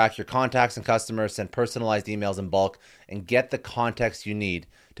 You track your contacts and customers, send personalized emails in bulk, and get the context you need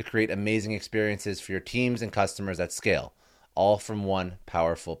to create amazing experiences for your teams and customers at scale, all from one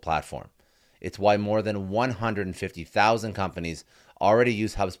powerful platform. It's why more than 150,000 companies already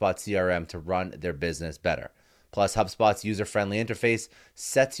use HubSpot CRM to run their business better. Plus, HubSpot's user-friendly interface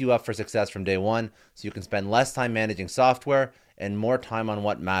sets you up for success from day one so you can spend less time managing software and more time on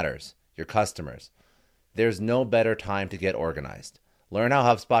what matters, your customers. There's no better time to get organized. Learn how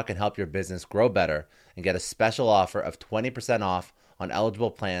HubSpot can help your business grow better and get a special offer of 20% off on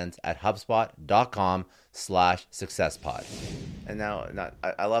eligible plans at HubSpot.com/successpod. And now,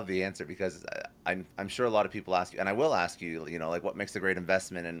 I love the answer because I'm sure a lot of people ask you, and I will ask you, like what makes a great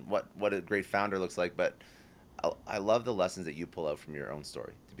investment and what a great founder looks like. But I love the lessons that you pull out from your own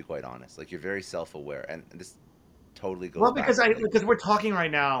story, to be quite honest. Like you're very self-aware, and this totally goes Well, back because to I like, because we're talking right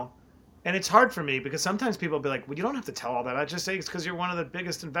now, and it's hard for me because sometimes people will be like, "Well, you don't have to tell all that. I just say it's because you're one of the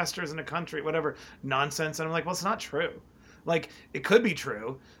biggest investors in the country, whatever nonsense." And I'm like, "Well, it's not true. Like it could be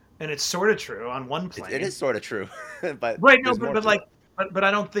true, and it's sort of true on one it plane, is sort of true, but right? No, there's but, more but to like, it. but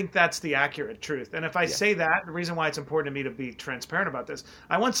I don't think that's the accurate truth. And if I Yeah. say that, the reason why it's important to me to be transparent about this,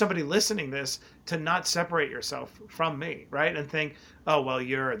 I want somebody listening this to not separate yourself from me, right? And think, oh well,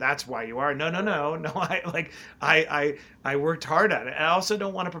 that's why you are. No, no, no, no. I worked hard at it. I also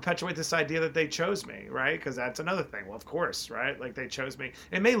don't want to perpetuate this idea that they chose me, right? Because that's another thing. Well, of course, right? Like they chose me.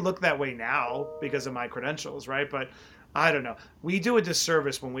 It may look that way now because of my credentials, right? But I don't know. We do a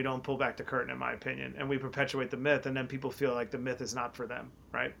disservice when we don't pull back the curtain, in my opinion, and we perpetuate the myth, and then people feel like the myth is not for them,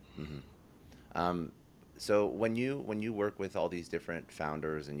 right? hmm Um, so when you work with all these different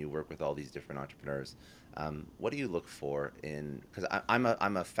founders and you work with all these different entrepreneurs, what do you look for in? Because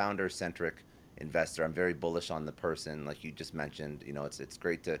I'm a founder centric investor. I'm very bullish on the person, like you just mentioned. It's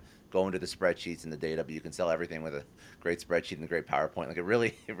great to go into the spreadsheets and the data, but you can sell everything with a great spreadsheet and a great PowerPoint. Like it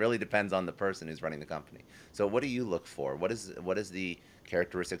really depends on the person who's running the company. So what do you look for? What is the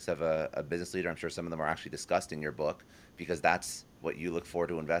characteristics of a business leader? I'm sure some of them are actually discussed in your book because that's what you look for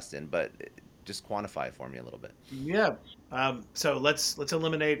to invest in. But just quantify it for me a little bit. Yeah. So let's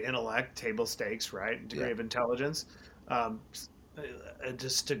eliminate intellect, table stakes, right? Degree Yeah. of intelligence. Um,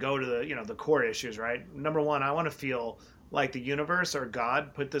 just to go to the core issues, right? Number one, I want to feel like the universe or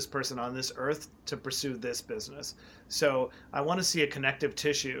God put this person on this earth to pursue this business. So I want to see a connective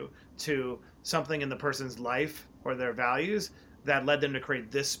tissue to something in the person's life or their values that led them to create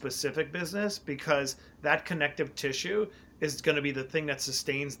this specific business, because that connective tissue is going to be the thing that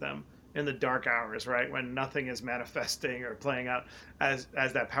sustains them in the dark hours, right? When nothing is manifesting or playing out as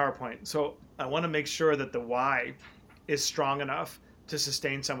that PowerPoint. So I want to make sure that the why is strong enough to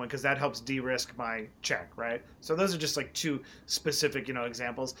sustain someone, because that helps de-risk my check, right? So those are just like two specific,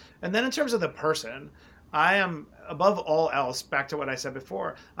 examples. And then in terms of the person, I am above all else, back to what I said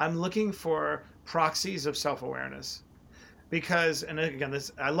before, I'm looking for proxies of self-awareness. Because, and again,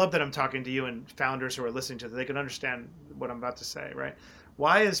 this, I love that I'm talking to you and founders who are listening to this, they can understand what I'm about to say, right?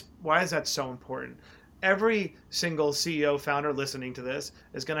 Why is that so important? Every single CEO founder listening to this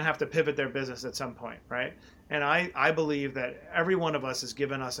is going to have to pivot their business at some point, right? And I believe that every one of us is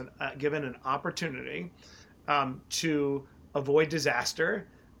given an opportunity to avoid disaster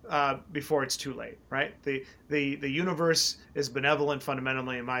before it's too late, right? The universe is benevolent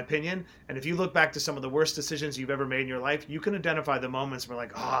fundamentally, in my opinion. And if you look back to some of the worst decisions you've ever made in your life, you can identify the moments where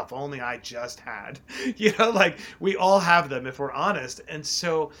like, oh, if only I just had, like we all have them if we're honest. And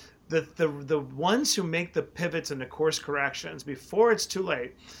so the ones who make the pivots and the course corrections before it's too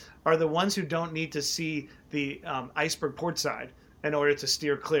late are the ones who don't need to see the iceberg port side in order to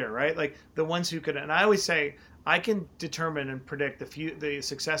steer clear, right? Like the ones who can, and I always say, I can determine and predict the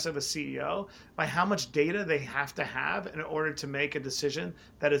success of a CEO by how much data they have to have in order to make a decision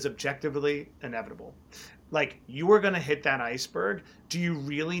that is objectively inevitable. Like, you are going to hit that iceberg. Do you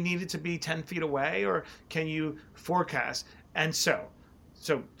really need it to be 10 feet away, or can you forecast? And so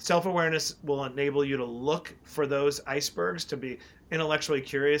self-awareness will enable you to look for those icebergs, to be intellectually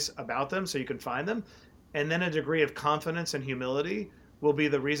curious about them so you can find them. And then a degree of confidence and humility will be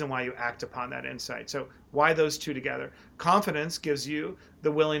the reason why you act upon that insight. So why those two together? Confidence gives you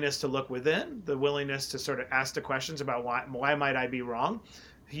the willingness to look within, the willingness to sort of ask the questions about why might I be wrong?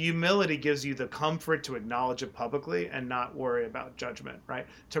 Humility gives you the comfort to acknowledge it publicly and not worry about judgment, right?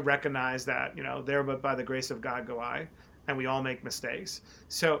 To recognize that, there but by the grace of God go I, and we all make mistakes.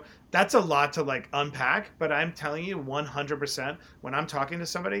 So that's a lot to like unpack, but I'm telling you 100% when I'm talking to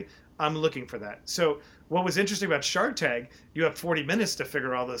somebody, I'm looking for that. So what was interesting about Shark Tank, you have 40 minutes to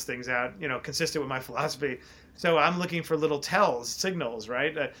figure all those things out, consistent with my philosophy. So I'm looking for little tells, signals,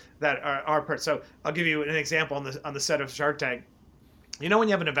 right? That are part. So I'll give you an example on the set of Shark Tank. When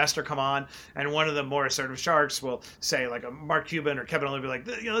you have an investor come on and one of the more assertive sharks will say, like a Mark Cuban or Kevin O'Leary, like,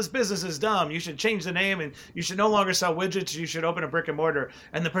 this business is dumb. You should change the name and you should no longer sell widgets. You should open a brick and mortar.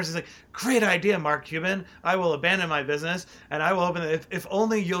 And the person's like, great idea, Mark Cuban. I will abandon my business and I will open it. If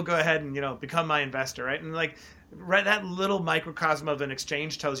only you'll go ahead and, become my investor, right? And like, right, that little microcosm of an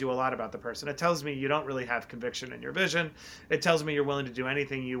exchange tells you a lot about the person. It tells me you don't really have conviction in your vision. It tells me you're willing to do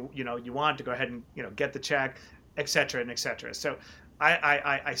anything you want to go ahead and, get the check, et cetera, and et cetera. So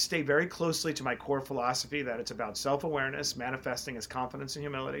I stay very closely to my core philosophy that it's about self-awareness, manifesting as confidence and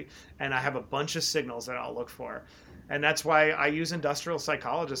humility, and I have a bunch of signals that I'll look for. And that's why I use industrial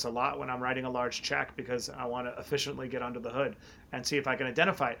psychologists a lot when I'm writing a large check, because I want to efficiently get under the hood and see if I can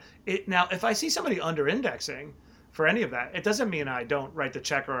identify it. Now, if I see somebody under-indexing for any of that, it doesn't mean I don't write the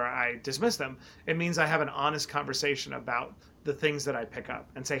check or I dismiss them. It means I have an honest conversation about the things that I pick up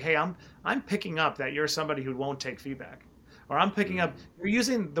and say, hey, I'm picking up that you're somebody who won't take feedback. Or I'm picking up, you're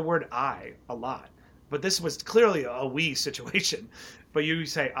using the word I a lot, but this was clearly a we situation, but you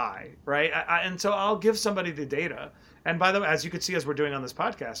say I, right? And so I'll give somebody the data. And by the way, as you can see, as we're doing on this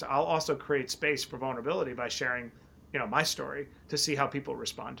podcast, I'll also create space for vulnerability by sharing, my story to see how people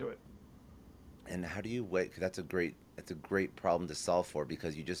respond to it. And how do you wait? 'Cause that's a great problem to solve for,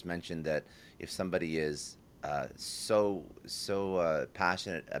 because you just mentioned that if somebody is so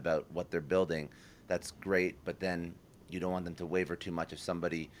passionate about what they're building, that's great. But then you don't want them to waver too much if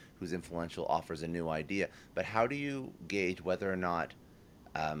somebody who's influential offers a new idea. But how do you gauge whether or not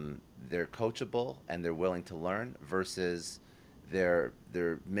they're coachable and they're willing to learn versus they're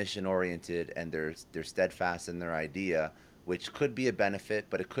mission oriented and they're steadfast in their idea, which could be a benefit,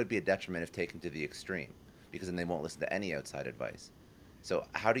 but it could be a detriment if taken to the extreme, because then they won't listen to any outside advice. So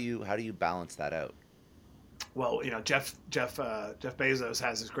how do you balance that out? Well, Jeff Bezos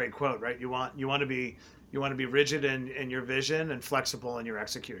has this great quote, right? You want to be rigid in your vision and flexible in your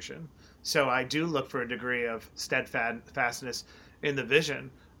execution. So I do look for a degree of steadfastness in the vision,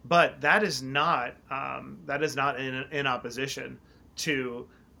 but that is not in opposition to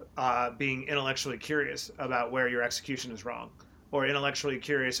being intellectually curious about where your execution is wrong, or intellectually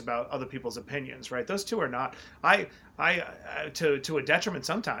curious about other people's opinions. Right? Those two are not. To a detriment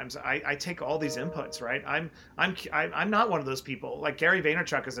sometimes. I take all these inputs. Right? I'm not one of those people. Like Gary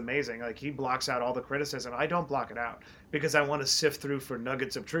Vaynerchuk is amazing. Like he blocks out all the criticism. I don't block it out because I want to sift through for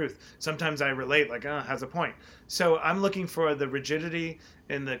nuggets of truth. Sometimes I relate, like, has a point. So I'm looking for the rigidity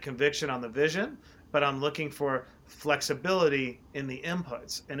in the conviction on the vision, but I'm looking for flexibility in the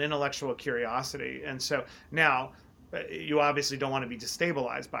inputs and intellectual curiosity. And so now you obviously don't want to be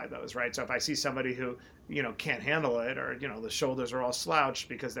destabilized by those, right? So if I see somebody who, can't handle it, or, the shoulders are all slouched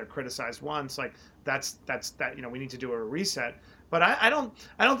because they're criticized once, like that's that, we need to do a reset. But I don't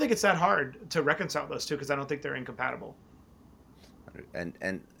think it's that hard to reconcile those two because I don't think they're incompatible.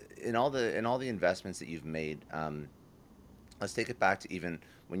 And in all the investments that you've made, let's take it back to even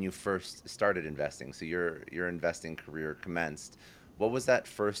when you first started investing. So your investing career commenced. What was that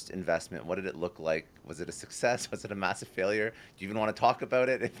first investment? What did it look like? Was it a success? Was it a massive failure? Do you even want to talk about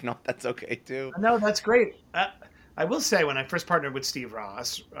it? If not, that's okay too. No, that's great. I will say when I first partnered with Steve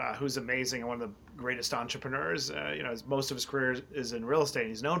Ross, who's amazing and one of the greatest entrepreneurs, most of his career is in real estate. And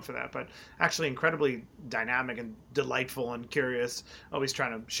he's known for that, but actually incredibly dynamic and delightful and curious, always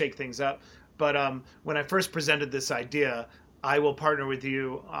trying to shake things up. But when I first presented this idea, I will partner with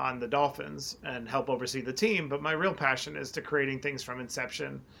you on the Dolphins and help oversee the team. But my real passion is to creating things from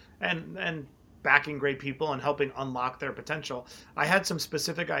inception and backing great people and helping unlock their potential. I had some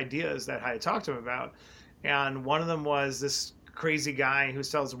specific ideas that I had talked to him about, and one of them was this crazy guy who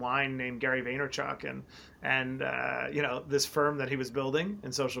sells wine named Gary Vaynerchuk, and this firm that he was building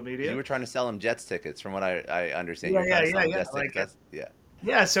in social You media. were trying to sell him Jets tickets, from what I understand. You Yeah, were yeah, trying to yeah, sell him yeah. Jets tickets. Like Yeah.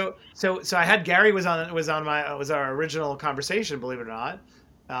 yeah, so I had Gary was our original conversation, believe it or not,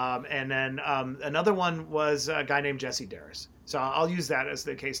 and then another one was a guy named Jesse Darris. So I'll use that as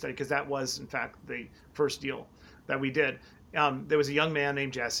the case study because that was in fact the first deal that we did. There was a young man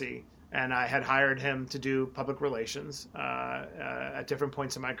named Jesse, and I had hired him to do public relations at different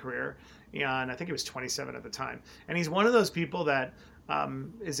points in my career, and I think he was 27 at the time. And he's one of those people that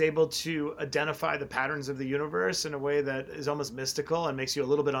is able to identify the patterns of the universe in a way that is almost mystical and makes you a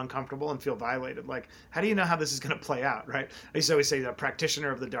little bit uncomfortable and feel violated. Like, how do you know how this is going to play out, right? I used to always say the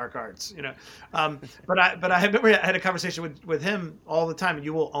practitioner of the dark arts. But I remember I had a conversation with him all the time.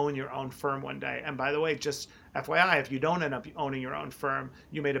 You will own your own firm one day. And by the way, just FYI, if you don't end up owning your own firm,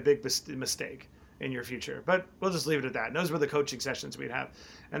 you made a big mistake in your future. But we'll just leave it at that. And those were the coaching sessions we'd have.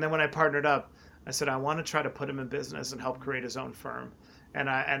 And then when I partnered up, I said, I want to try to put him in business and help create his own firm. And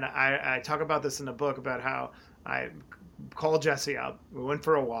I talk about this in the book about how I called Jesse up. We went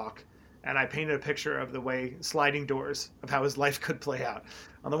for a walk, and I painted a picture of the way sliding doors of how his life could play out.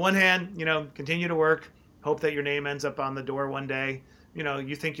 On the one hand, continue to work, hope that your name ends up on the door one day.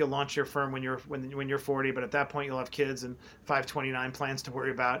 You think you'll launch your firm when you're 40, but at that point you'll have kids and 529 plans to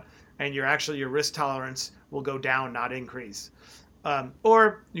worry about, and your risk tolerance will go down, not increase.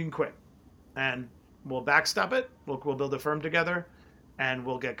 Or you can quit, and we'll backstop it. We'll build a firm together, and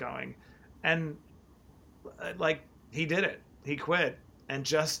we'll get going. And like he did it. He quit, and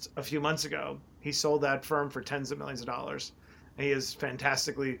just a few months ago, he sold that firm for tens of millions of dollars. He is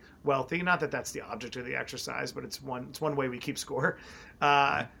fantastically wealthy. Not that that's the object of the exercise, but it's one way we keep score.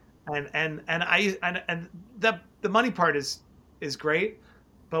 And the money part is great,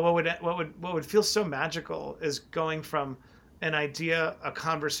 but what would feel so magical is going from an idea, a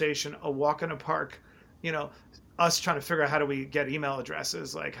conversation, a walk in a park, us trying to figure out how do we get email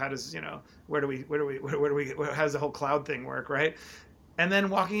addresses, like how does where do we how does the whole cloud thing work, right? And then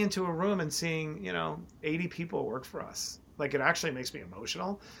walking into a room and seeing 80 people work for us. Like, it actually makes me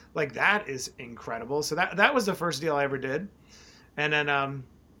emotional. Like, that is incredible. So that was the first deal I ever did, and then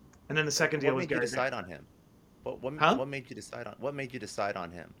the second deal What was made you Gary. decide on him? What Huh? what made you decide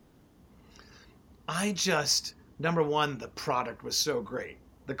on him? I just, number one, the product was so great.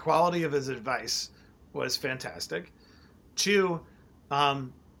 The quality of his advice was fantastic. Two,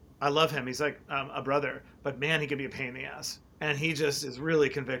 I love him. He's like a brother, but man, he can be a pain in the ass, and he just is really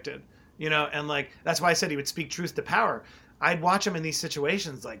convicted. And like that's why I said he would speak truth to power. I'd watch him in these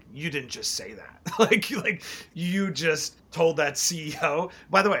situations like, you didn't just say that. like you just told that CEO,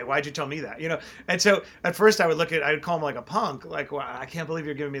 by the way, why'd you tell me that? And so at first I would call him like a punk, like, well, I can't believe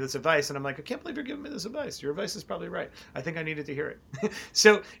you're giving me this advice. And I'm like, I can't believe you're giving me this advice. Your advice is probably right. I think I needed to hear it.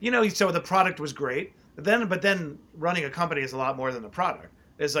 So, so the product was great. But then running a company is a lot more than the product.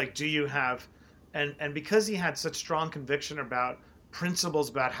 It's like, do you have, and because he had such strong conviction about principles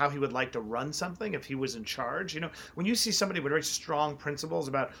about how he would like to run something if he was in charge. When you see somebody with very strong principles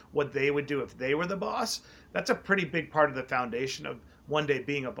about what they would do if they were the boss, that's a pretty big part of the foundation of one day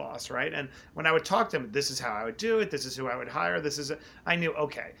being a boss, right? And when I would talk to him, this is how I would do it. This is who I would hire. I knew,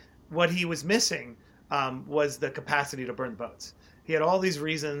 okay, what he was missing was the capacity to burn boats. He had all these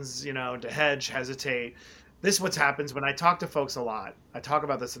reasons, to hedge, hesitate. This is what happens when I talk to folks a lot. I talk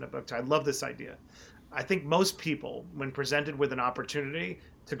about this in the book too. I love this idea. I think most people, when presented with an opportunity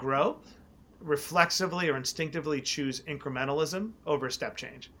to grow, reflexively or instinctively choose incrementalism over step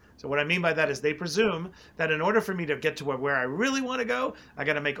change. So what I mean by that is they presume that in order for me to get to where I really want to go, I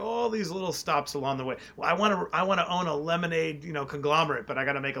got to make all these little stops along the way. Well, I want to own a lemonade, conglomerate, but I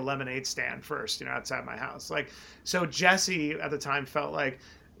got to make a lemonade stand first, outside my house. So Jesse at the time felt like,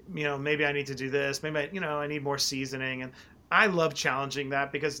 maybe I need to do this. Maybe I need more seasoning. And I love challenging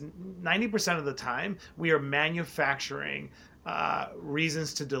that because 90% of the time we are manufacturing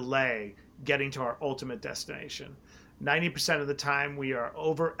reasons to delay getting to our ultimate destination. 90% of the time we are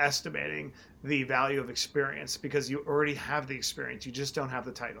overestimating the value of experience because you already have the experience. You just don't have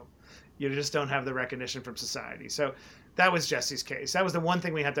the title. You just don't have the recognition from society. So that was Jesse's case. That was the one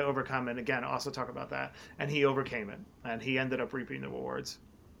thing we had to overcome. And again, also talk about that. And he overcame it. And he ended up reaping the rewards.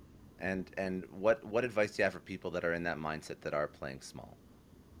 And what advice do you have for people that are in that mindset that are playing small?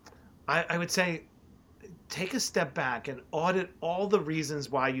 I would say take a step back and audit all the reasons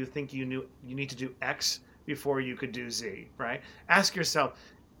why you think you need to do X before you could do Z, right? Ask yourself,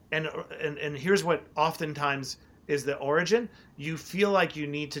 and here's what oftentimes is the origin. You feel like you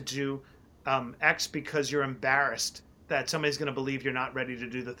need to do X because you're embarrassed that somebody's going to believe you're not ready to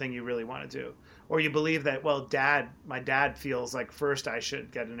do the thing you really want to do. Or you believe that, well, my dad feels like first I should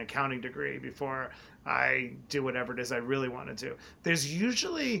get an accounting degree before I do whatever it is I really want to do. There's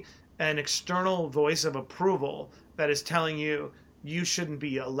usually an external voice of approval that is telling you you shouldn't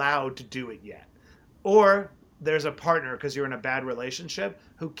be allowed to do it yet. Or there's a partner, because you're in a bad relationship,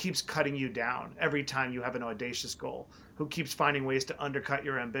 who keeps cutting you down every time you have an audacious goal, who keeps finding ways to undercut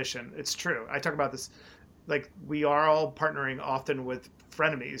your ambition. It's true. I talk about this, like, we are all partnering often with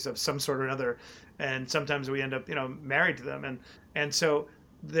frenemies of some sort or another, and sometimes we end up, married to them. And so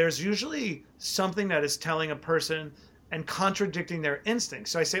there's usually something that is telling a person and contradicting their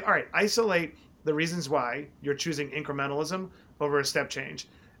instincts. So I say, all right, isolate the reasons why you're choosing incrementalism over a step change.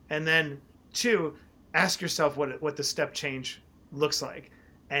 And then 2, ask yourself what the step change looks like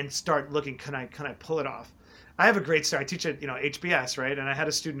and start looking, can I pull it off? I have a great story. I teach at HBS, right? And I had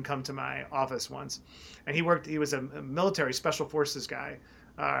a student come to my office once, and he was a military special forces guy,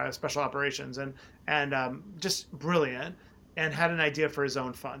 special operations, and just brilliant, and had an idea for his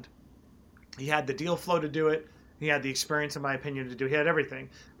own fund. He had the deal flow to do it. He had the experience, in my opinion, to do. He had everything.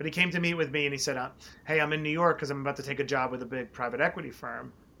 But he came to meet with me and he said, hey, I'm in New York because I'm about to take a job with a big private equity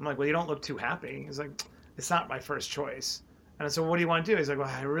firm. I'm like, well, you don't look too happy. He's like, it's not my first choice. And I said, well, what do you want to do? He's like, well,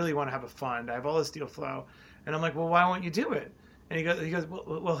 I really want to have a fund. I have all this deal flow. And I'm like, well, why won't you do it? And he goes,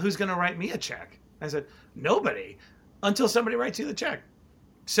 well, who's going to write me a check? I said, nobody, until somebody writes you the check.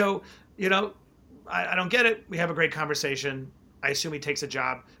 So, I don't get it. We have a great conversation. I assume he takes a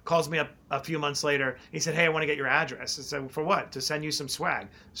job, calls me up a few months later. He said, hey, I want to get your address. I said, for what? To send you some swag.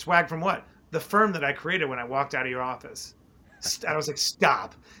 Swag from what? The firm that I created when I walked out of your office. I was like,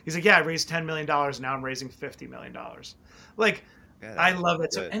 stop. He's like, yeah, I raised $10 million. Now I'm raising $50 million. Like, yeah, I love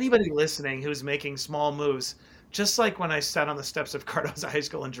it. So anybody listening who's making small moves, just like when I sat on the steps of Cardozo High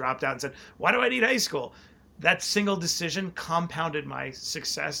School and dropped out and said, why do I need high school? That single decision compounded my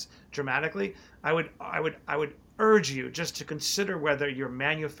success dramatically. I would urge you just to consider whether you're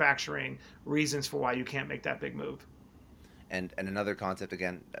manufacturing reasons for why you can't make that big move. And another concept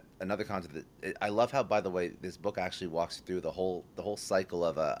that I love how, by the way, this book actually walks through the whole cycle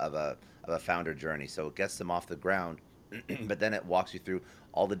of a founder journey. So it gets them off the ground, but then it walks you through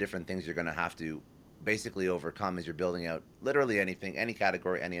all the different things you're going to have to basically overcome as you're building out literally anything, any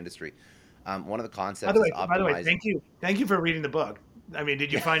category, any industry. One of the concepts is optimizing. By the way, thank you for reading the book. I mean,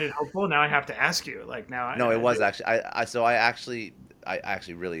 did you find it helpful? Now I have to ask you. No, it was actually. I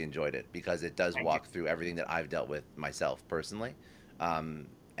actually really enjoyed it because it does walk through everything that I've dealt with myself personally, and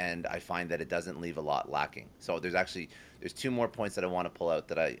and I find that it doesn't leave a lot lacking. So there's two more points that I want to pull out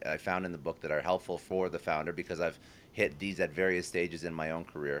that I found in the book that are helpful for the founder, because I've hit these at various stages in my own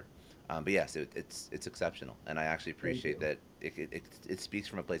career. But yes, it's exceptional, and I actually appreciate that it speaks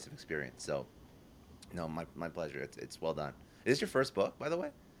from a place of experience. So, no, my pleasure. It's well done. Is this your first book, by the way?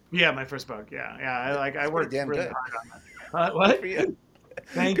 Yeah, my first book. Yeah, yeah. I It's pretty worked damn really good. hard on that. Good What? for you.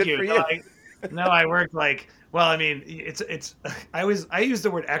 Thank Good you. for No, you. no, I worked like, well, I mean, it's I use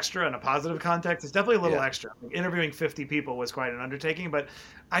the word extra in a positive context. It's definitely a little Yeah. extra. Like, interviewing 50 people was quite an undertaking, but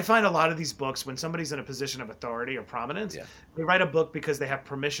I find a lot of these books, when somebody's in a position of authority or prominence, Yeah. they write a book because they have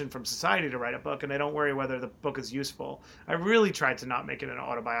permission from society to write a book, and they don't worry whether the book is useful. I really tried to not make it an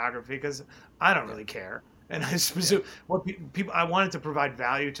autobiography because I don't Yeah. really care. And I Yeah. presume what people, I wanted to provide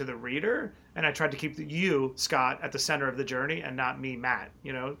value to the reader, and I tried to keep you, Scott, at the center of the journey, and not me, Matt.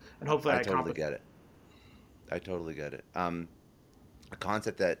 And hopefully I I totally accomplished. get it. I totally get it. A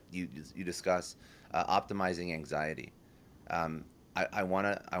concept that you discuss, optimizing anxiety. I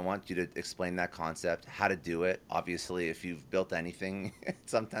want you to explain that concept, how to do it. Obviously, if you've built anything,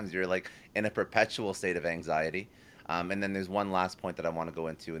 sometimes you're like in a perpetual state of anxiety. And then there's one last point that I want to go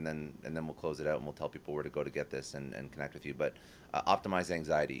into, and then we'll close it out, and we'll tell people where to go to get this and connect with you. But optimize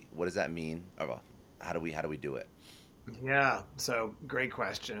anxiety. What does that mean? Or, well, how do we do it? Yeah, so great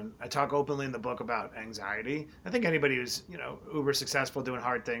question. I talk openly in the book about anxiety. I think anybody who's uber successful doing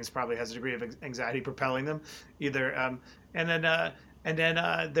hard things probably has a degree of anxiety propelling them, either. And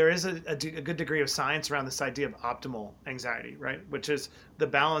then there is a good degree of science around this idea of optimal anxiety, right? Which is the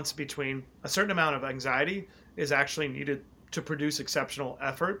balance between a certain amount of anxiety is actually needed to produce exceptional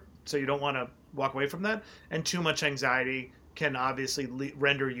effort, so you don't want to walk away from that, and too much anxiety can obviously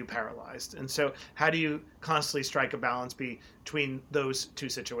render you paralyzed. And so, how do you constantly strike a balance between those two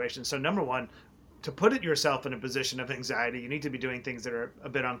situations? So, number one, to put it yourself in a position of anxiety, you need to be doing things that are a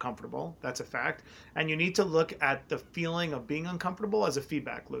bit uncomfortable. That's a fact. And you need to look at the feeling of being uncomfortable as a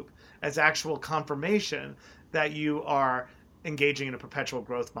feedback loop, as actual confirmation that you are engaging in a perpetual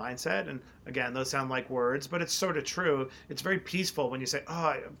growth mindset. And again, those sound like words, but it's sort of true. It's very peaceful when you say, oh,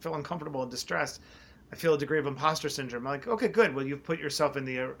 I feel uncomfortable and distressed. I feel a degree of imposter syndrome. I'm like, okay, good. Well, you've put yourself in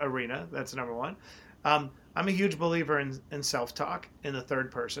the arena. That's number one. I'm a huge believer in self-talk in the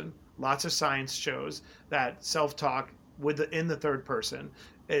third person. Lots of science shows that self-talk in the third person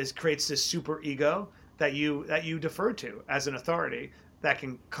creates this super ego that you defer to as an authority that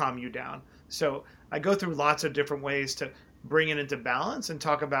can calm you down. So I go through lots of different ways to bring it into balance and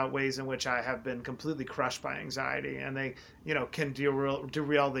talk about ways in which I have been completely crushed by anxiety, and they, can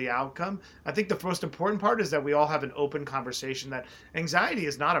derail the outcome. I think the most important part is that we all have an open conversation that anxiety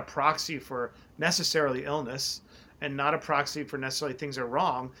is not a proxy for necessarily illness and not a proxy for necessarily things are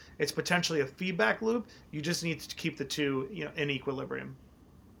wrong. It's potentially a feedback loop. You just need to keep the two, in equilibrium.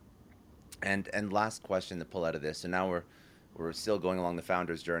 And last question to pull out of this. So now we're still going along the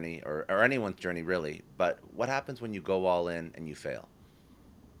founder's journey, or anyone's journey really. But what happens when you go all in and you fail?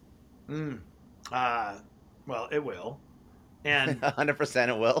 Mm. Uh, well, it will. And 100%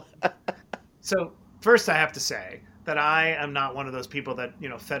 it will. so first I have to say that I am not one of those people that,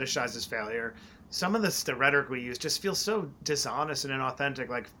 fetishizes failure. Some of the rhetoric we use just feels so dishonest and inauthentic.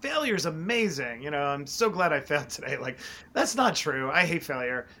 Like, failure is amazing. I'm so glad I failed today. Like, that's not true. I hate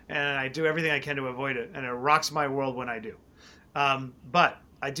failure, and I do everything I can to avoid it, and it rocks my world when I do. But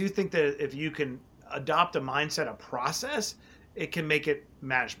I do think that if you can adopt a mindset, a process, it can make it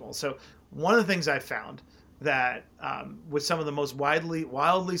manageable. So one of the things I've found that with some of the most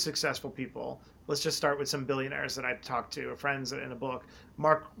wildly successful people, let's just start with some billionaires that I talked to, or friends in a book.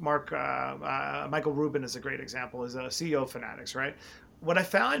 Michael Rubin is a great example. Is a CEO of Fanatics, right? What I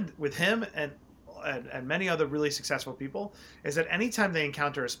found with him and many other really successful people is that anytime they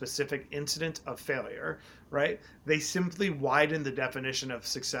encounter a specific incident of failure, right, they simply widen the definition of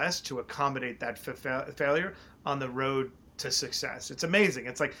success to accommodate that failure on the road to success. It's amazing.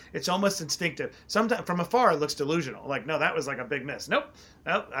 It's like, it's almost instinctive. Sometimes from afar it looks delusional. Like, no, that was like a big miss. Nope.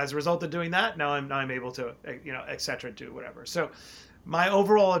 As a result of doing that, now I'm able to, et cetera, do whatever. So my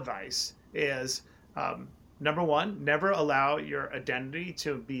overall advice is, number one, never allow your identity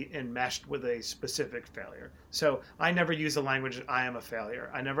to be enmeshed with a specific failure. So I never use the language, I am a failure.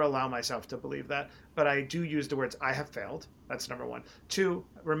 I never allow myself to believe that, but I do use the words, I have failed. That's number one. Two,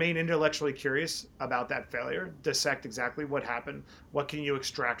 remain intellectually curious about that failure. Dissect exactly what happened. What can you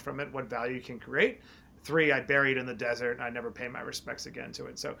extract from it? What value you can create? Three, I bury it in the desert and I never pay my respects again to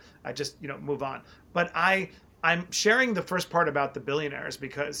it. So I just, move on. But I'm sharing the first part about the billionaires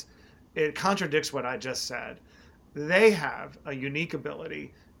because it contradicts what I just said. They have a unique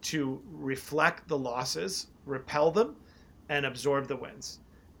ability to reflect the losses, repel them, and absorb the wins.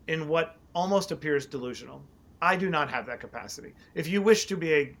 in what almost appears delusional. I do not have that capacity. If you wish to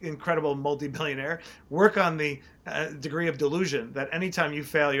be an incredible multi-billionaire, work on the degree of delusion that anytime you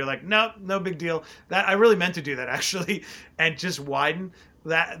fail, you're like, no, no big deal. That I really meant to do that actually, and just widen.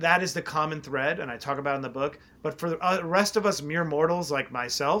 That is the common thread, and I talk about it in the book. But for the rest of us mere mortals like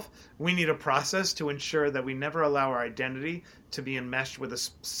myself, we need a process to ensure that we never allow our identity to be enmeshed with a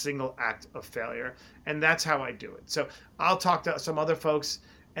single act of failure. And that's how I do it. So I'll talk to some other folks,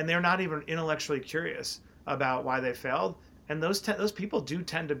 and they're not even intellectually curious about why they failed. And those people do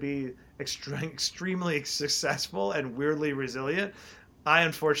tend to be extremely successful and weirdly resilient. I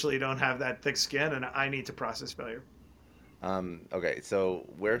unfortunately don't have that thick skin, and I need to process failure. Okay, so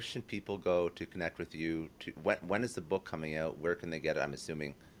where should people go to connect with you? When is the book coming out? Where can they get it? I'm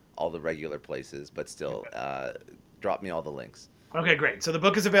assuming all the regular places, but still, drop me all the links. Okay, great. So the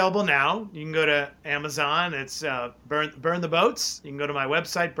book is available now. You can go to Amazon. It's Burn the Boats. You can go to my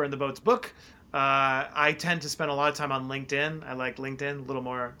website, Burn the Boats Book. I tend to spend a lot of time on LinkedIn. I like LinkedIn, a little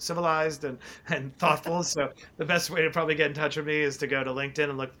more civilized and thoughtful. So the best way to probably get in touch with me is to go to LinkedIn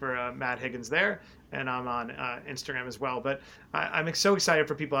and look for Matt Higgins there. And I'm on Instagram as well. But I'm so excited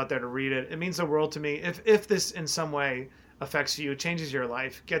for people out there to read it. It means the world to me. If this in some way affects you, changes your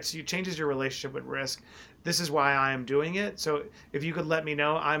life, changes your relationship with risk, this is why I am doing it. So if you could let me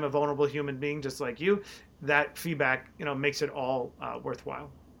know, I'm a vulnerable human being just like you. That feedback, makes it all worthwhile.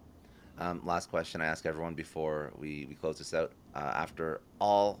 Last question I ask everyone before we close this out. After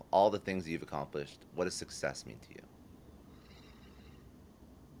all the things you've accomplished, what does success mean to you?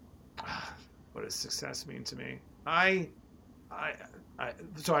 What does success mean to me?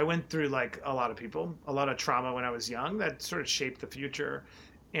 So I went through, like a lot of people, a lot of trauma when I was young that sort of shaped the future.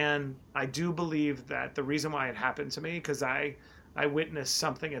 And I do believe that the reason why it happened to me, because I witnessed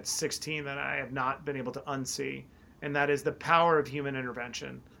something at 16 that I have not been able to unsee. And that is the power of human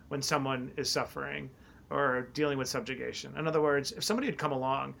intervention when someone is suffering or dealing with subjugation. In other words, if somebody had come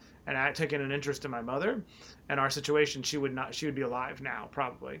along and I had taken an interest in my mother and our situation, she would be alive now,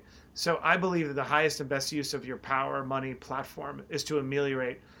 probably. So I believe that the highest and best use of your power, money, platform is to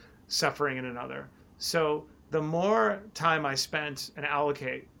ameliorate suffering in another. So the more time I spent and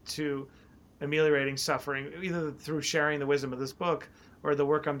allocate to ameliorating suffering, either through sharing the wisdom of this book or the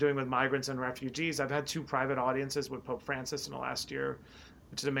work I'm doing with migrants and refugees. I've had 2 private audiences with Pope Francis in the last year,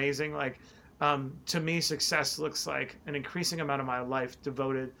 which is amazing. To me, success looks like an increasing amount of my life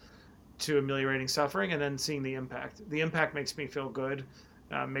devoted to ameliorating suffering and then seeing the impact. The impact makes me feel good.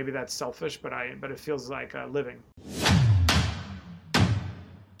 Maybe that's selfish, but it feels like living.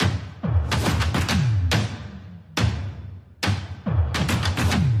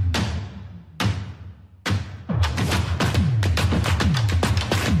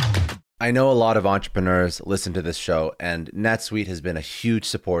 I know a lot of entrepreneurs listen to this show, and NetSuite has been a huge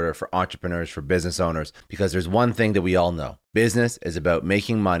supporter for entrepreneurs, for business owners, because there's one thing that we all know. Business is about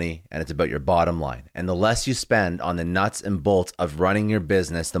making money, and it's about your bottom line. And the less you spend on the nuts and bolts of running your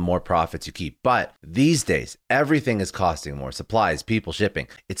business, the more profits you keep. But these days, everything is costing more. Supplies, people, shipping.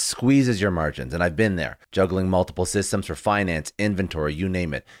 It squeezes your margins, and I've been there, juggling multiple systems for finance, inventory, you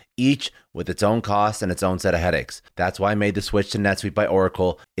name it, each with its own costs and its own set of headaches. That's why I made the switch to NetSuite by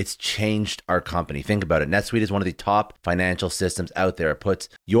Oracle. It's changed our company. Think about it. NetSuite is one of the top financial systems out there. It puts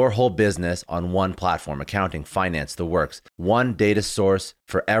your whole business on one platform, accounting, finance, the works. One data source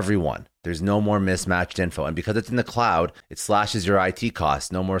for everyone. There's no more mismatched info. And because it's in the cloud, it slashes your IT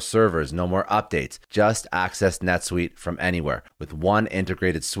costs. No more servers, no more updates. Just access NetSuite from anywhere. With one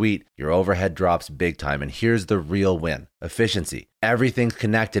integrated suite, your overhead drops big time. And here's the real win. Efficiency. Everything's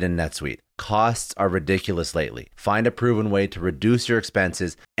connected in NetSuite. Costs are ridiculous lately. Find a proven way to reduce your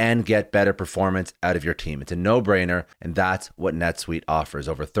expenses and get better performance out of your team. It's a no-brainer, and that's what NetSuite offers.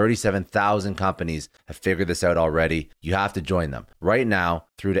 Over 37,000 companies have figured this out already. You have to join them. Right now,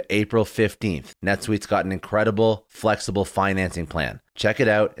 through to April 15th, NetSuite's got an incredible, flexible financing plan. Check it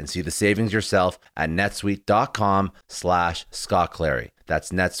out and see the savings yourself at netsuite.com/Scott Clary.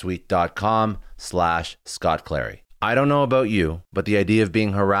 That's netsuite.com/Scott Clary. I don't know about you, but the idea of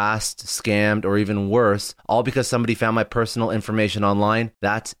being harassed, scammed, or even worse, all because somebody found my personal information online,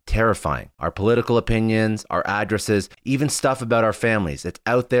 that's terrifying. Our political opinions, our addresses, even stuff about our families, it's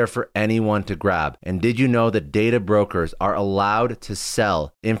out there for anyone to grab. And did you know that data brokers are allowed to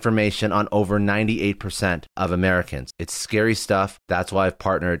sell information on over 98% of Americans? It's scary stuff. That's why I've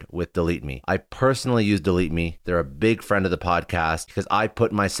partnered with Delete Me. I personally use Delete Me. They're a big friend of the podcast because I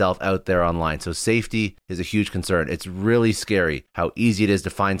put myself out there online. So safety is a huge concern. It's really scary how easy it is to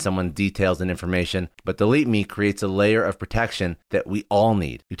find someone's details and information, but Delete Me creates a layer of protection that we all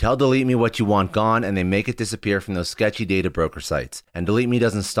need. You tell Delete Me what you want gone, and they make it disappear from those sketchy data broker sites. And Delete Me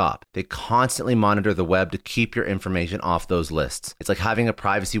doesn't stop. They constantly monitor the web to keep your information off those lists. It's like having a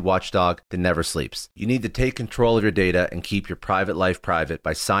privacy watchdog that never sleeps. You need to take control of your data and keep your private life private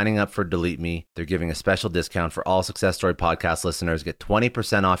by signing up for Delete Me. They're giving a special discount for all Success Story podcast listeners. Get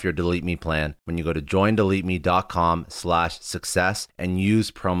 20% off your Delete Me plan when you go to joindeleteme.com/success and use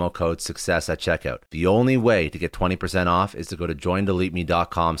promo code success at checkout. The only way to get 20% off is to go to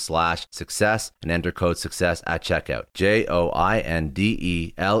joindeleteme.com/success and enter code success at checkout.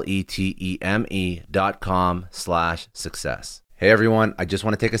 joindeleteme.com/success. Hey everyone, I just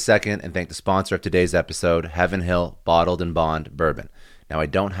want to take a second and thank the sponsor of today's episode, Heaven Hill Bottled and Bond Bourbon. Now, I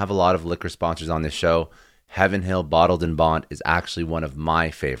don't have a lot of liquor sponsors on this show. Heaven Hill Bottled and Bond is actually one of my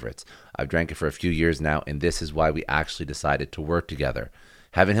favorites. I've drank it for a few years now, and this is why we actually decided to work together.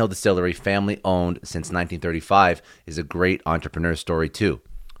 Heaven Hill Distillery, family owned since 1935, is a great entrepreneur story too.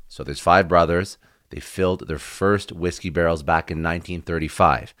 So there's 5 brothers. They filled their first whiskey barrels back in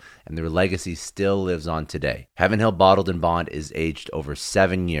 1935, and their legacy still lives on today. Heaven Hill Bottled and Bond is aged over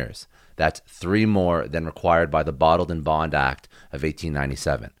 7 years. That's 3 more than required by the Bottled and Bond Act of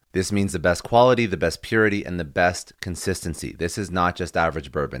 1897. This means the best quality, the best purity, and the best consistency. This is not just average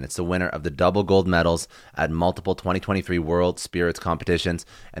bourbon. It's the winner of the double gold medals at multiple 2023 World Spirits competitions,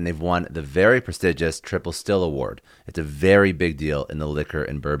 and they've won the very prestigious Triple Still Award. It's a very big deal in the liquor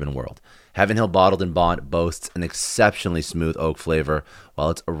and bourbon world. Heaven Hill Bottled and Bond boasts an exceptionally smooth oak flavor, while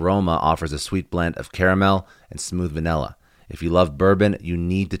its aroma offers a sweet blend of caramel and smooth vanilla. If you love bourbon, you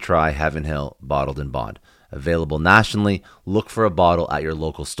need to try Heaven Hill Bottled and Bond. Available nationally, look for a bottle at your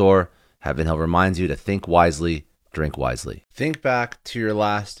local store. Heaven Hill reminds you to think wisely, drink wisely. Think back to your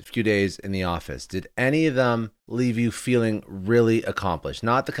last few days in the office. Did any of them leave you feeling really accomplished?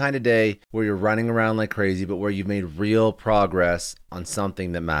 Not the kind of day where you're running around like crazy, but where you've made real progress on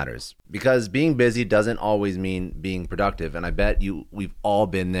something that matters. Because being busy doesn't always mean being productive, and I bet we've all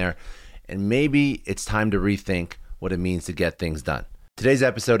been there. And maybe it's time to rethink what it means to get things done. Today's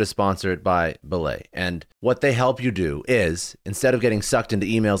episode is sponsored by Belay, and what they help you do is, instead of getting sucked into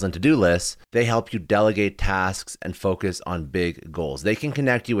emails and to-do lists, they help you delegate tasks and focus on big goals. They can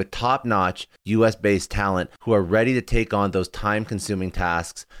connect you with top-notch US-based talent who are ready to take on those time-consuming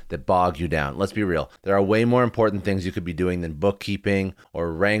tasks that bog you down. Let's be real. There are way more important things you could be doing than bookkeeping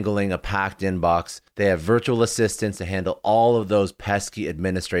or wrangling a packed inbox. They have virtual assistants to handle all of those pesky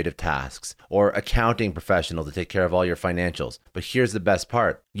administrative tasks, or accounting professional to take care of all your financials. But here's the best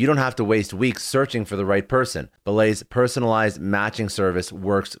part. You don't have to waste weeks searching for the right person. Belay's personalized matching service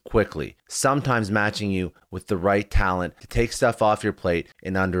works quickly, sometimes matching you with the right talent to take stuff off your plate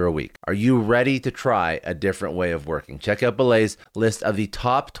in under a week. Are you ready to try a different way of working? Check out Belay's list of the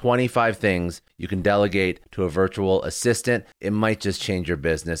top 25 things you can delegate to a virtual assistant. It might just change your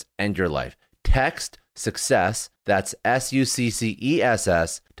business and your life. Text SUCCESS, that's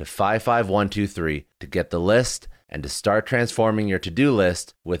SUCCESS, to 55123 to get the list and to start transforming your to-do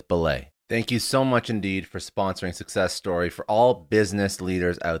list with Belay. Thank you so much, Indeed, for sponsoring Success Story. For all business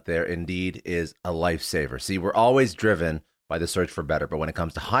leaders out there, Indeed is a lifesaver. See, we're always driven by the search for better, but when it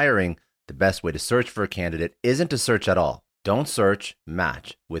comes to hiring, the best way to search for a candidate isn't to search at all. Don't search,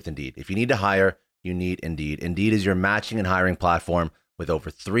 match with Indeed. If you need to hire, you need Indeed. Indeed is your matching and hiring platform with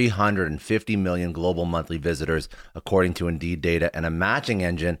over 350 million global monthly visitors, according to Indeed data, and a matching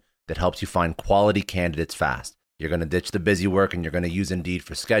engine that helps you find quality candidates fast. You're going to ditch the busy work and you're going to use Indeed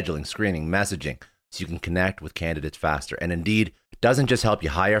for scheduling, screening, messaging, so you can connect with candidates faster. And Indeed doesn't just help you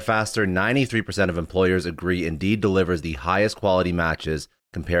hire faster. 93% of employers agree Indeed delivers the highest quality matches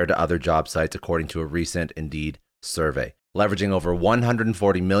compared to other job sites, according to a recent Indeed survey. Leveraging over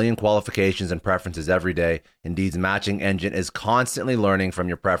 140 million qualifications and preferences every day, Indeed's matching engine is constantly learning from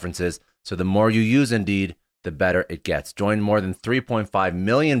your preferences, so the more you use Indeed, the better it gets. Join more than 3.5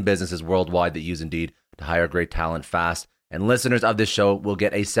 million businesses worldwide that use Indeed to hire great talent fast. And listeners of this show will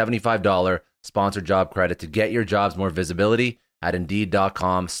get a $75 sponsored job credit to get your jobs more visibility at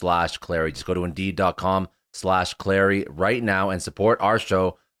Indeed.com/Clary. Just go to Indeed.com/Clary right now and support our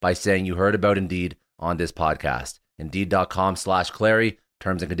show by saying you heard about Indeed on this podcast. Indeed.com/Clary.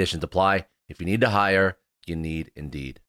 Terms and conditions apply. If you need to hire, you need Indeed.